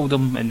rattled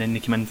them, and then they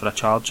came in for a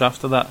charge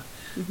after that.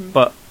 Mm-hmm.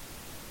 But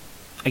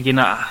again,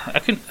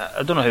 I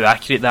don't know how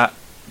accurate that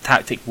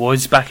tactic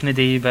was back in the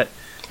day, but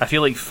I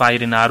feel like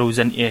firing arrows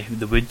into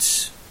the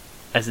woods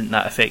isn't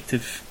that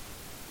effective.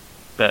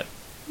 But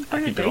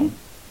I could be wrong.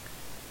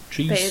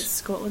 Trees. But it's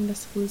Scotland, I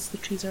suppose. The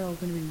trees are all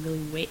going to be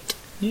really wet.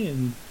 Yeah.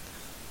 And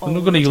they're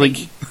not going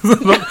to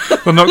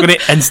they're not going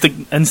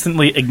to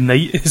instantly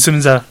ignite as soon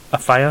as a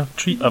fire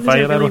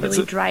arrow hits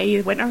really it.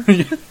 dry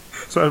winter.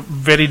 So a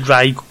very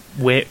dry,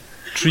 wet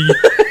tree.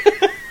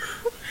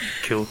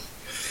 Cool.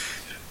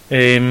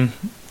 I've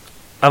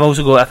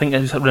also got, I think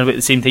it was around about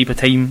the same type of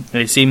time,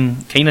 same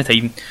kind of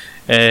time,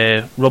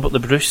 Robert the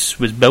Bruce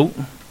was built.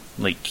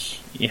 Like,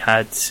 he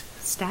had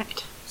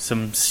stacked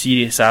some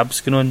serious abs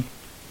going on.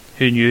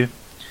 Who knew?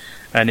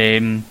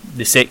 And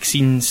the sex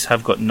scenes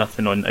have got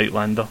nothing on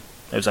Outlander.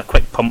 It was a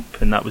quick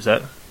pump and that was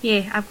it.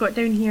 Yeah, I've got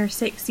down here,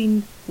 sex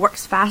scene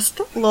works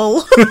fast.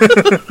 Lol.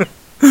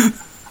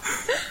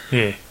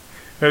 Yeah.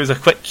 It was a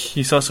quick,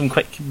 you saw some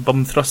quick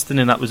bum thrusting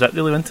and that was it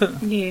really,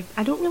 wasn't it?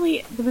 Yeah,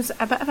 there was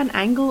a bit of an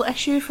angle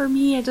issue for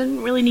me. I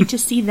didn't really need to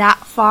see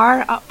that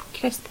far up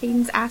Chris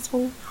Pine's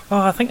asshole. Oh,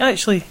 I think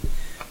actually,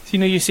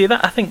 you say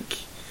that, I think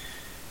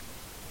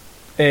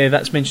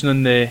that's mentioned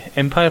on the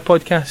Empire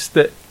podcast,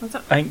 that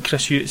I think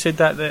Chris Hewitt said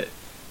that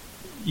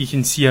you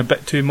can see a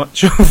bit too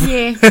much of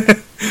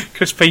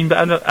Chris Pine,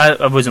 but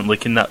I wasn't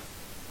looking that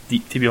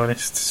deep, to be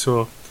honest,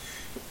 so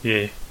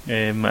yeah,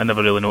 I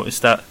never really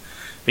noticed that.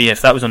 But yeah,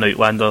 if that was on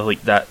Outlander,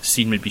 like that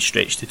scene would be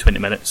stretched to 20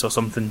 minutes or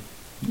something.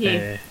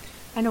 Yeah.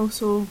 And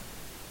also,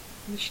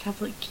 we should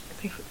have like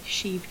perfectly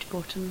shaved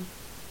bottom.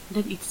 I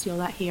didn't need to see all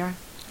that hair.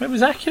 It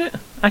was accurate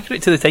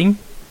to the time.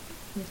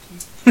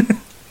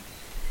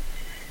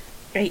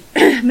 Right,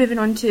 moving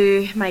on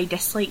to my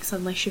dislikes,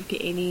 unless you've got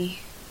any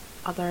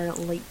other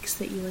likes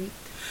that you like.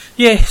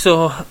 Yeah,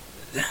 so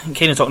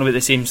kind of talking about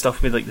the same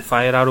stuff with like the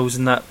fire arrows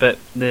and that, but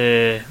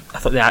I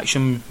thought the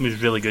action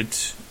was really good.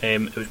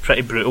 It was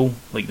pretty brutal.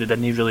 Like they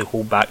didn't really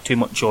hold back too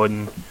much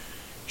on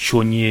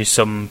showing you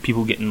some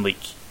people getting like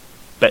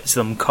bits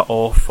of them cut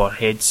off or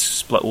heads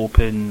split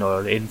open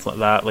or anything like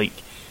that. Like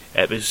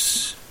it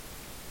was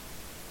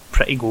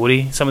pretty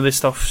gory, some of this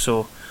stuff.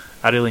 So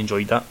I really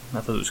enjoyed that. I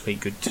thought it was quite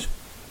good.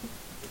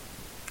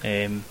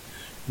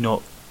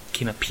 Not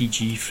kind of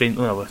PG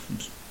friendly. Well,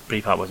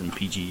 Braveheart wasn't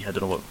PG. I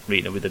don't know what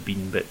rating it would have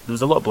been, but there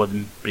was a lot of blood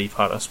in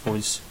Braveheart, I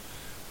suppose.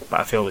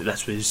 But I felt like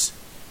this was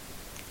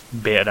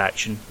better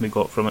action we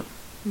got from it.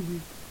 Mm-hmm.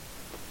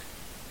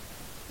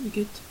 You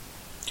good?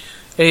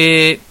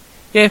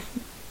 Yeah.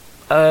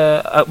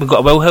 We got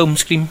a Wilhelm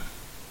scream.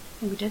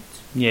 Oh, we did.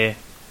 Yeah.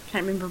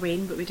 Can't remember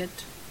when, but we did.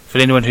 For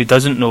anyone who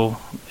doesn't know,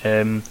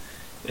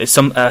 it's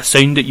a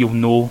sound that you'll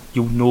know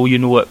you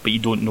know it, but you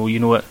don't know you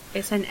know it.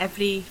 It's in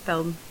every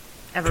film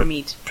ever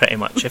made. Pretty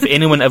much. If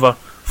anyone ever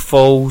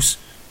falls,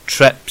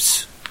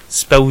 trips,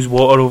 spills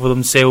water over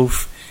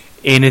themselves,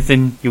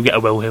 anything, you'll get a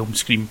Wilhelm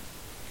scream.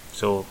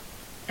 So,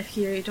 if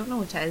you don't know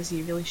what it is,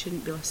 you really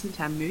shouldn't be listening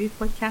to a movie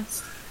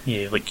podcast.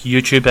 Yeah, like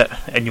YouTube it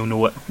and you'll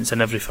know it. It's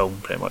in every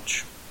film, pretty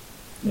much.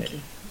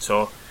 Okay.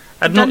 So,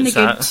 I'd noticed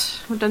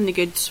that. We've done the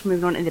good.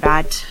 Moving on to the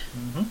bad.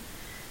 Mm-hmm.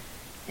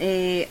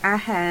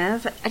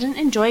 I didn't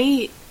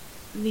enjoy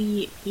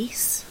the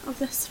pace of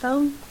this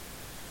film.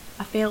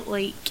 I felt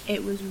like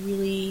it was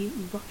really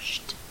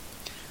rushed.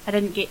 I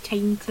didn't get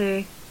time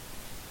to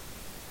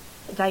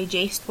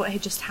digest what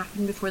had just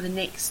happened before the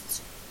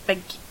next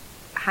big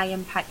high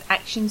impact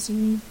action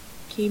scene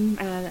came,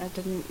 and I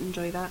didn't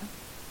enjoy that.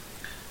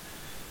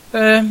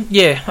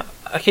 Yeah,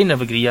 I kind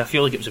of agree. I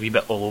feel like it was a wee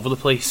bit all over the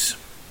place.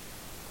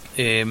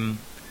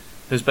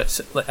 There's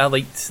bits like I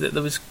liked that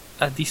there was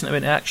a decent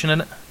amount of action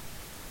in it,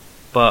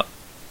 but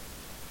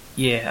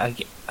yeah,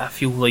 I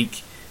feel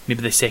like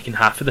maybe the second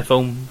half of the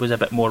film was a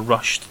bit more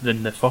rushed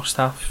than the first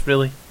half.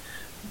 Really,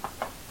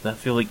 I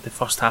feel like the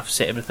first half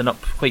set everything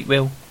up quite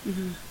well,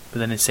 but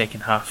then the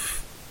second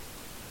half,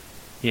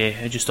 yeah,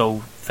 it just all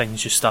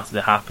things just started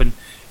to happen.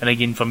 And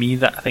again, for me,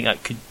 that I think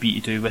that could be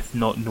to do with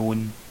not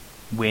knowing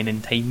when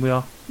in time we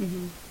are.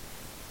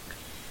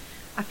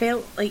 I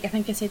felt like, I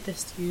think I said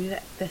this to you,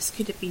 that this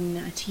could have been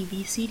a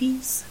TV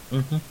series.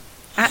 I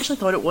actually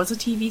thought it was a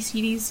TV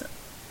series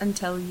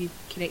until you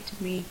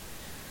corrected me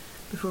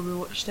before we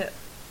watched it.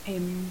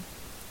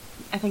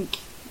 I think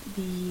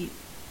the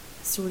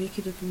story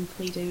could have been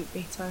played out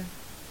better,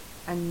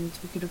 and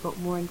we could have got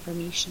more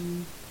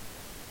information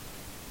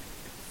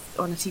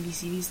on a TV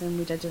series than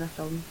we did in a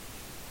film.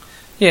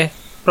 Yeah,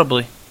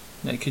 probably.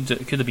 It could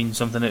have been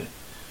something that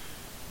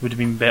would have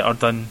been better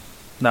done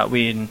that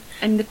way,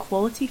 and the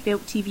quality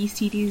felt TV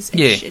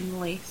series-ish and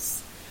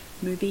less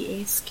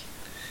movie-esque.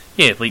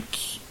 Yeah,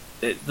 like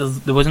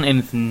there wasn't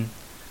anything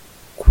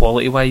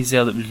quality-wise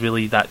there that was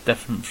really that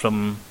different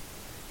from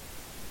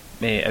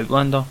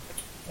Outlander.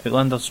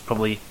 Outlander's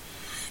probably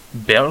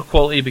better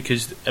quality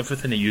because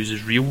everything they use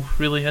is real,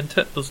 really, isn't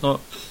it? There's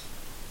not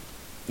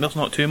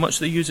too much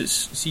they use.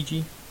 It's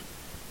CG.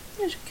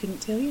 I just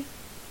couldn't tell you.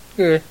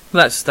 Yeah,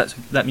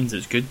 that means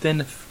it's good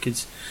then,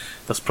 because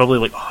there's probably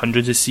like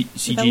hundreds of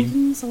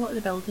CG. A lot of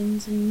the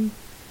buildings in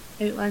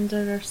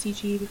Outlander are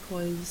CG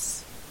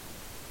because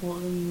a lot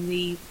of them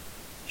they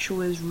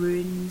show as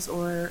ruins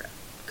or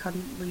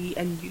currently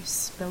in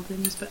use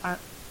buildings, but are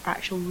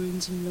actual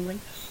ruins in real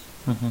life.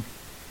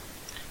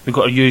 We've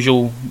got our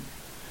usual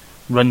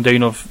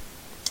rundown of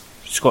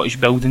Scottish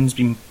buildings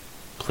being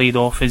played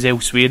off as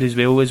elsewhere as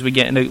well as we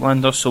get in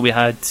Outlander. So we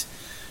had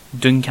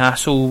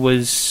Dooncastle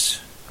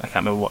was, I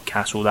can't remember what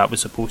castle that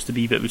was supposed to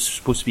be, but it was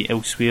supposed to be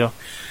elsewhere.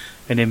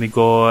 And then we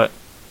got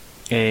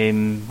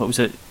what was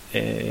it?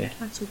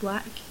 Castle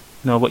Black.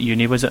 No, what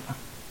uni was it?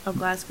 Oh,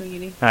 Glasgow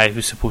Uni. It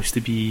was supposed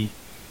to be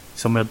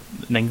somewhere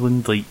in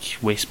England, like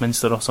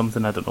Westminster or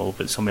something. I don't know,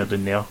 but somewhere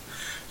down there.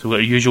 So we've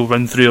got a usual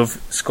run through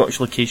of Scottish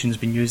locations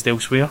being used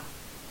elsewhere.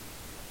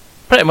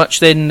 Pretty much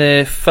then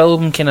the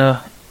film kind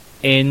of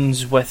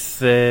ends with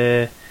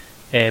the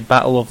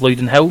Battle of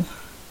Loudon Hill,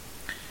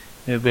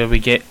 where we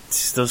get,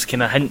 there's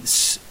kind of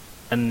hints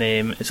and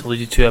it's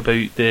alluded to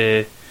about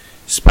the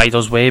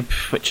Spider's Web,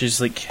 which is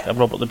like a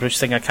Robert the Bruce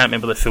thing. I can't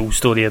remember the full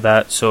story of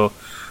that, so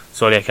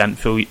sorry I can't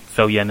fill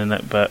you in on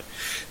it, but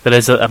there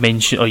is a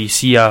mention, or you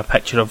see a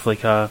picture of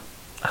like a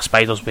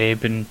spider's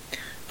web, and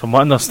from what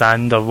I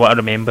understand or what I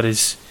remember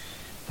is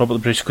Robert the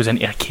Bruce goes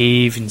into a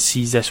cave and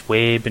sees this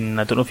web, and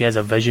I don't know if he has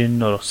a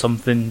vision or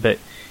something, but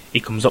he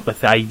comes up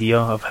with the idea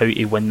of how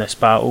to win this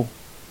battle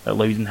at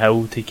Loudon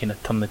Hill to kind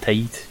of turn the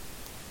tide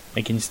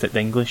against the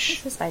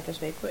English. What's the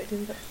spider's web got to do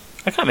with it?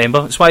 I can't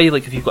remember. It's why,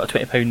 like, if you've got a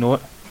 £20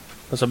 note,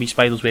 there's a wee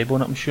spider's web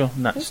on it, I'm sure,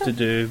 and that's to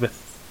do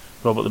with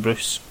Robert the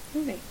Bruce.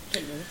 Right.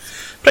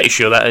 Pretty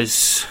sure that is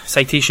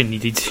citation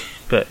needed,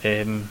 but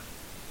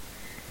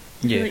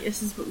I feel Yeah. like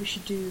this is what we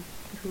should do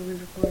before we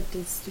record,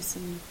 is do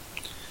some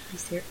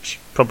research.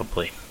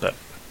 Probably, but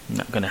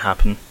not going to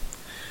happen.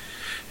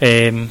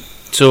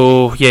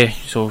 So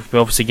we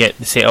obviously get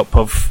the setup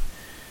of,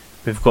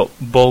 we've got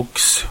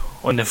bogs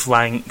on the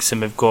flanks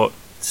and we've got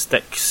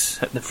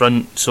sticks at the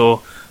front,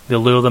 so they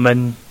lure them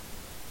in,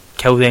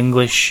 kill the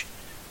English.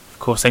 Of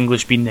course,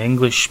 English being the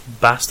English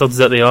bastards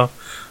that they are,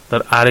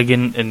 they're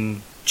arrogant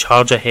and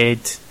charge ahead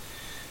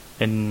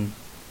and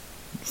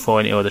fall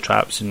into all the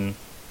traps and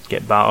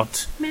get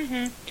battered.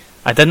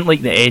 I didn't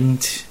like the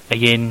end.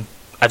 Again,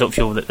 I don't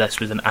feel that this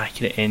was an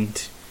accurate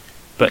end,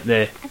 but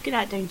I've got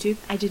that down too.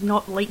 I did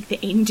not like the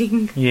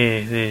ending.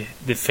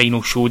 the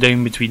final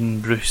showdown between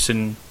Bruce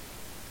and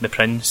the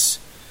Prince,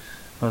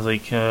 I was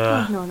like,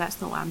 Oh, no, that's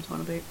not what I'm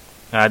talking about.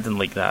 I didn't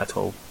like that at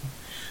all.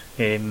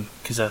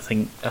 Because I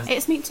think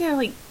It's meant to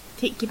like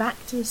take you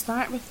back to the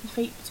start with the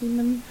fight between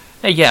them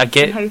yeah, I and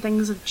get. how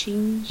things have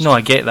changed. No,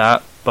 I get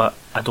that, but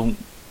I don't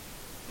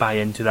buy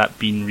into that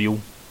being real.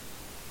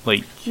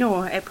 Like,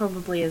 No, it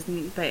probably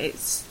isn't, but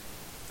it's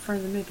for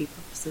the movie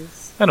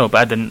purposes. I know,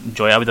 but I didn't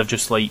enjoy it. I would have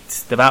just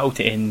liked the battle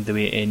to end the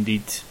way it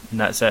ended, and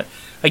that's it.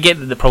 I get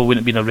that there probably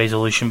wouldn't have been a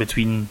resolution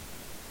between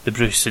the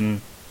Bruce and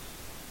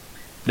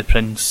the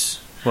Prince.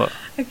 What?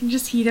 I can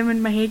just hear him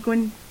in my head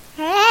going,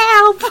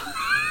 "Help!"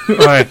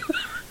 Aye.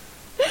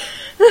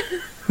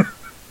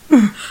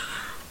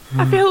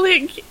 I feel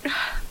like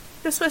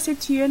that's what I said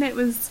to you, and it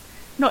was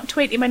not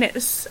 20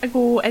 minutes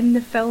ago in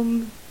the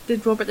film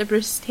did Robert the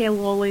Bruce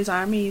tell all his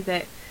army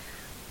that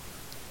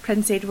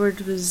Prince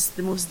Edward was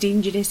the most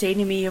dangerous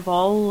enemy of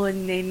all,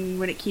 and then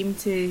when it came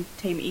to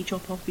time to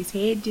chop off his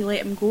head, he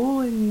let him go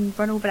and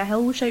run over a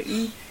hill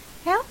shouting,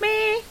 "Help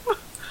me!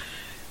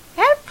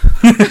 Help!"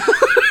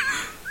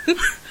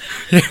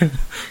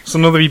 So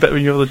another wee bit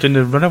when you were doing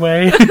the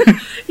runaway,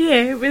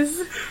 Yeah, it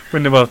was.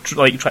 when they were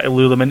trying to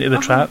lure them into the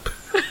trap.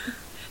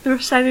 They were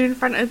standing in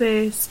front of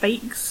the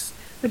spikes,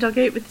 the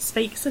dugout with the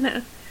spikes in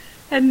it,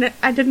 and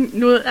I didn't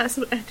know that that's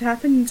what had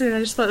happened, and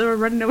I just thought they were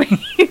running away,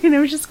 and I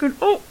was just going,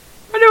 "Oh,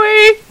 run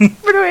away,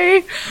 run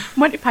away!"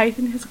 Monty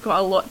Python has got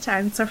a lot to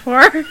answer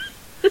for.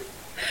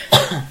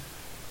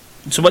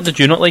 So what did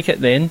you not like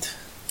at the end?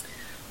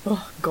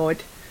 Oh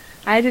God,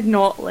 I did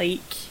not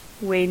like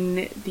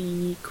when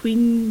the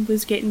Queen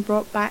was getting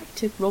brought back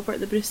to Robert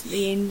the Bruce at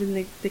the end, and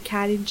the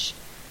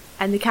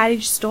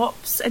carriage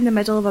stops in the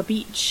middle of a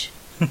beach.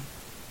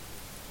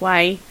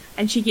 Why?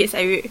 And she gets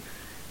out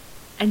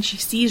and she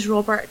sees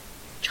Robert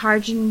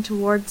charging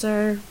towards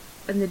her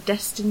in the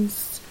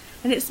distance,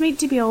 and it's meant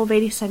to be all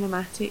very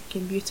cinematic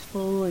and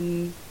beautiful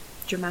and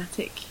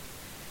dramatic,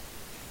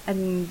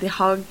 and they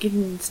hug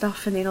and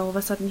stuff, and then all of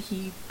a sudden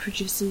he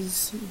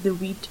produces the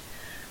weed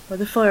or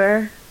the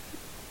flower.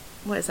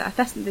 What is it? A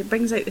thistle. They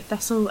brings out the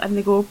thistle and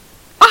they go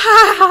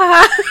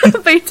ah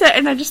about it,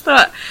 and I just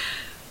thought,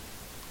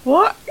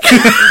 what?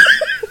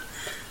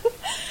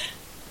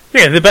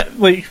 Yeah, the bit,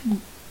 like,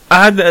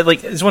 I had,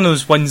 like, it's one of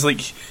those ones,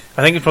 like,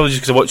 I think it's probably just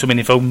because I watch so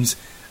many films,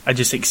 I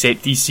just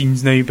accept these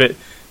scenes now, but,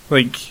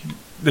 like,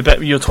 the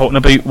bit you're talking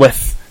about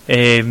with,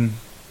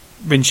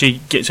 when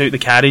she gets out the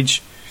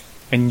carriage,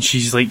 and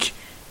she's, like,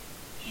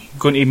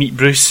 going to meet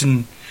Bruce,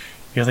 and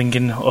you're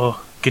thinking,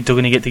 oh, good, they're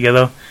going to get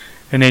together,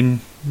 and then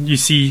you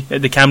see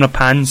the camera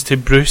pans to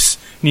Bruce,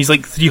 and he's,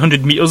 like,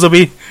 300 metres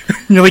away,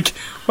 and you're like,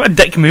 what a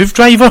dick move,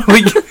 driver,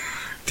 like,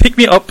 take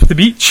me up the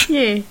beach.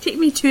 Yeah, take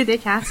me to the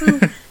castle.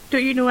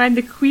 Don't you know I'm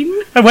the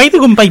Queen? And why are they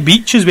going by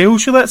beach as well?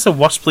 Sure, that's the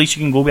worst place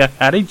you can go with a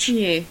carriage.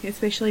 Yeah,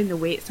 especially in the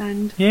wet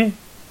sand. Yeah.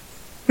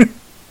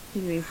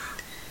 Anyway.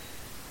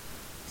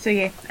 So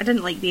yeah, I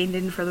didn't like the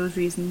ending for those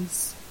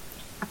reasons.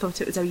 I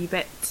thought it was a wee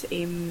bit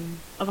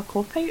of a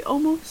cop-out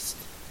almost.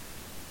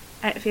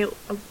 It felt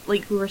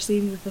like we were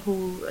saying with the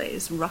whole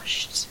it's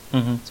rushed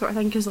sort of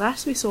thing, because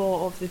last we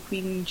saw of the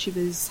Queen, she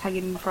was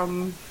hanging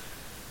from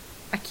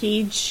a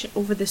cage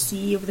over the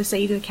sea, over the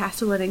side of the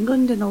castle in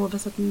England, and all of a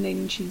sudden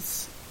then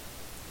she's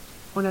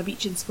on a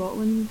beach in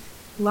Scotland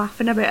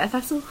laughing about a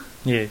thistle.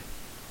 Yeah.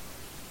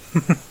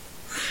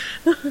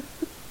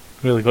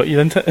 Really got you,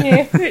 didn't it?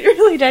 Yeah, it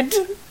really did.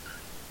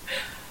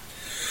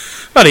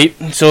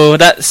 Alright, so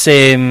that's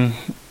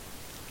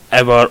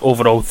our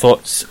overall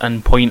thoughts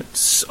and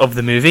points of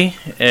the movie.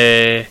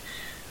 Have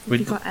you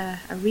got a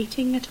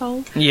rating at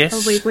all? Yes.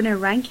 Are we going to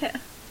rank it?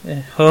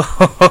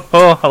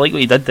 I like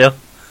what you did there.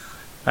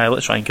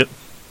 Let's rank it.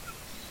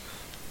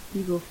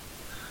 You go.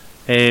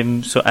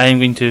 So I am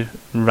going to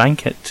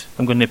rank it.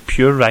 I'm going to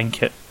pure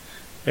rank it.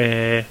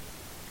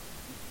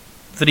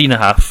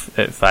 3.5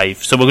 out of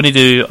 5. So we're going to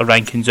do a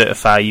rankings out of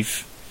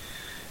 5.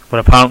 We're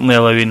apparently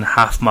allowing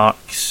half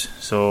marks.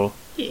 So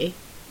Yeah,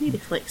 really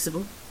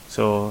flexible.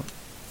 So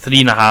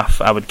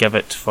 3.5 I would give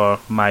it for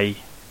my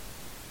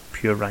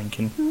pure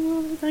ranking.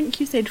 Oh, I think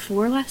you said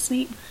 4 last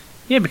night.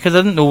 Yeah, because I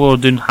didn't know we were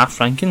doing half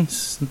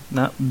rankings.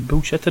 That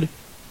bullshittery.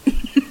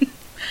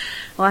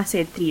 Well, I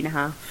said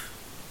 3.5.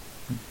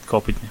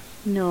 Copied me.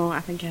 No, I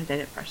think I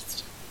did it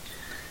first.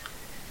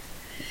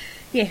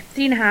 Yeah,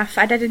 3.5.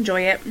 I did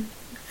enjoy it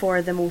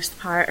for the most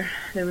part.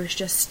 There was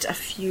just a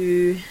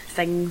few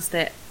things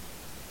that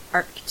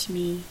irked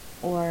me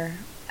or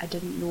I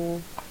didn't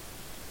know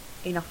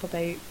enough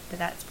about, but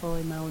that's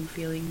probably my own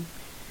feeling.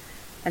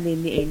 And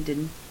then the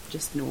ending,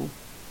 just no.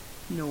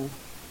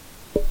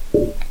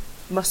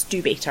 Must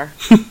do better.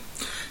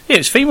 Yeah,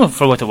 it's fine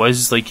for what it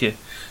was, like an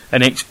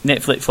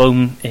Netflix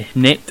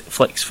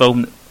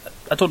film.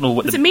 I don't know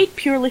what was it made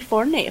purely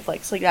for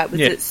Netflix like that? Was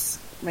its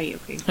right?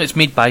 Okay. It's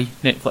made by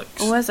Netflix.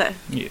 Oh, is it?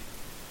 Yeah.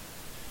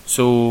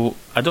 So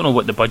I don't know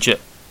what the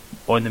budget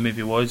on the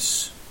movie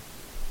was.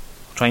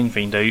 I'll try and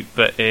find out,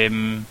 but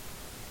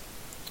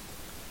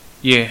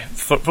yeah,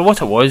 for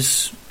what it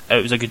was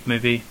a good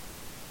movie.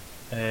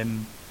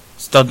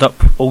 Stirred up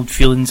old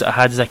feelings that I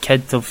had as a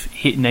kid of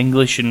hating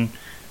English and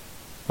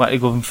wanting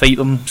to go and fight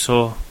them.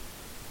 So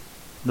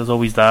there's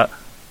always that.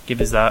 Give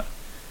us that,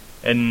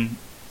 and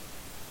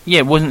yeah,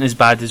 it wasn't as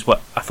bad as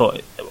what I thought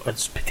it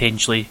was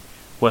potentially.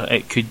 What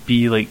it could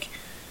be like.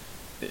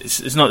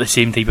 It's not the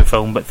same type of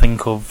film, but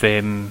think of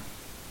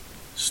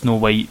Snow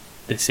White,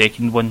 the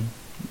second one,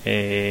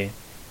 The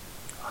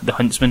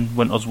Huntsman,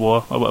 Winter's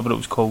War, or whatever it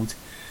was called,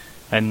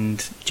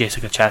 and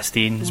Jessica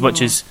Chastain. As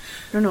much as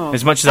I love her,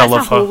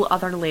 that's a whole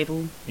other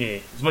level. Yeah,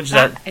 as much as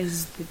that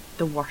is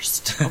the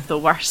worst of the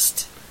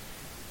worst.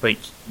 Like,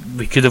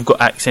 we could have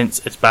got accents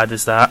as bad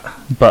as that,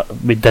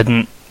 but we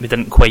didn't. We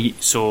didn't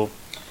quite. So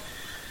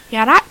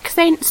your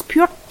accent's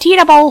pure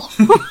terrible.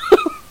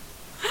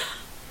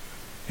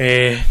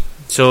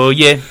 So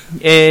yeah,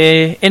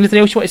 anything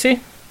else you want to say?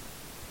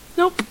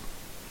 Nope.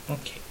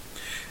 Okay.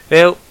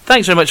 Well,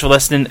 thanks very much for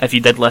listening. If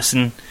you did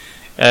listen,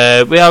 we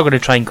are going to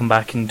try and come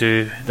back and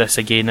do this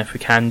again if we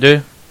can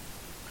do.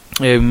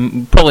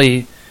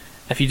 Probably,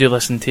 if you do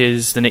listen to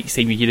us, the next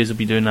time you hear us, we'll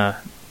be doing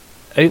a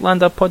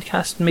Outlander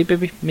podcast.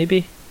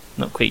 Maybe,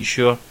 not quite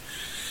sure.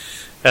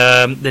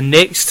 The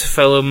next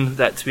film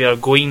that we are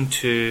going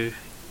to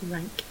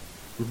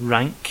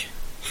rank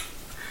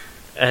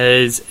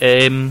is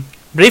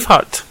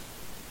Braveheart.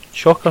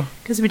 Shocker.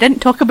 Because we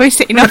didn't talk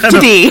about it enough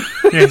today.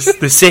 Yes,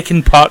 the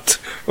second part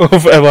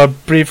of our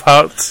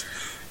Braveheart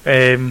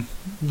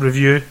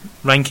review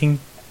ranking.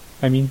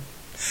 I mean,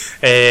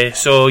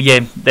 so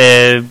yeah,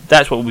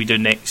 that's what we'll be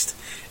doing next.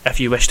 If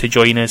you wish to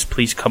join us,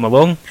 please come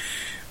along.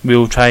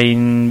 We'll try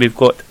and we've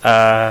got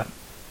a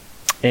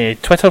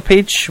Twitter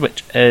page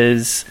which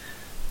is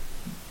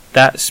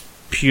that's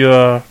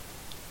pure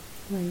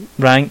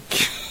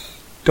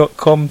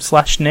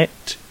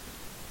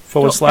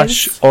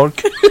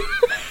rank.com/net/org.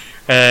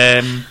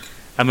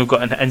 And we've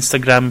got an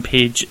Instagram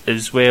page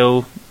as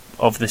well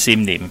of the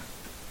same name.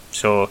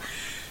 So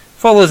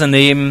follow us on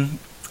name,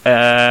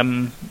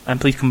 and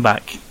please come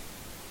back,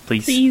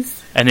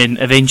 please. And then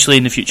eventually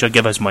in the future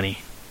give us money.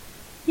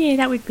 Yeah,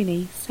 that would be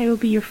nice. I will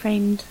be your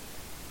friend.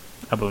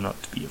 I will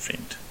not be your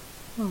friend.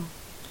 Oh.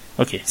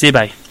 Okay, say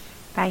bye.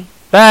 Bye.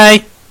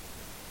 Bye.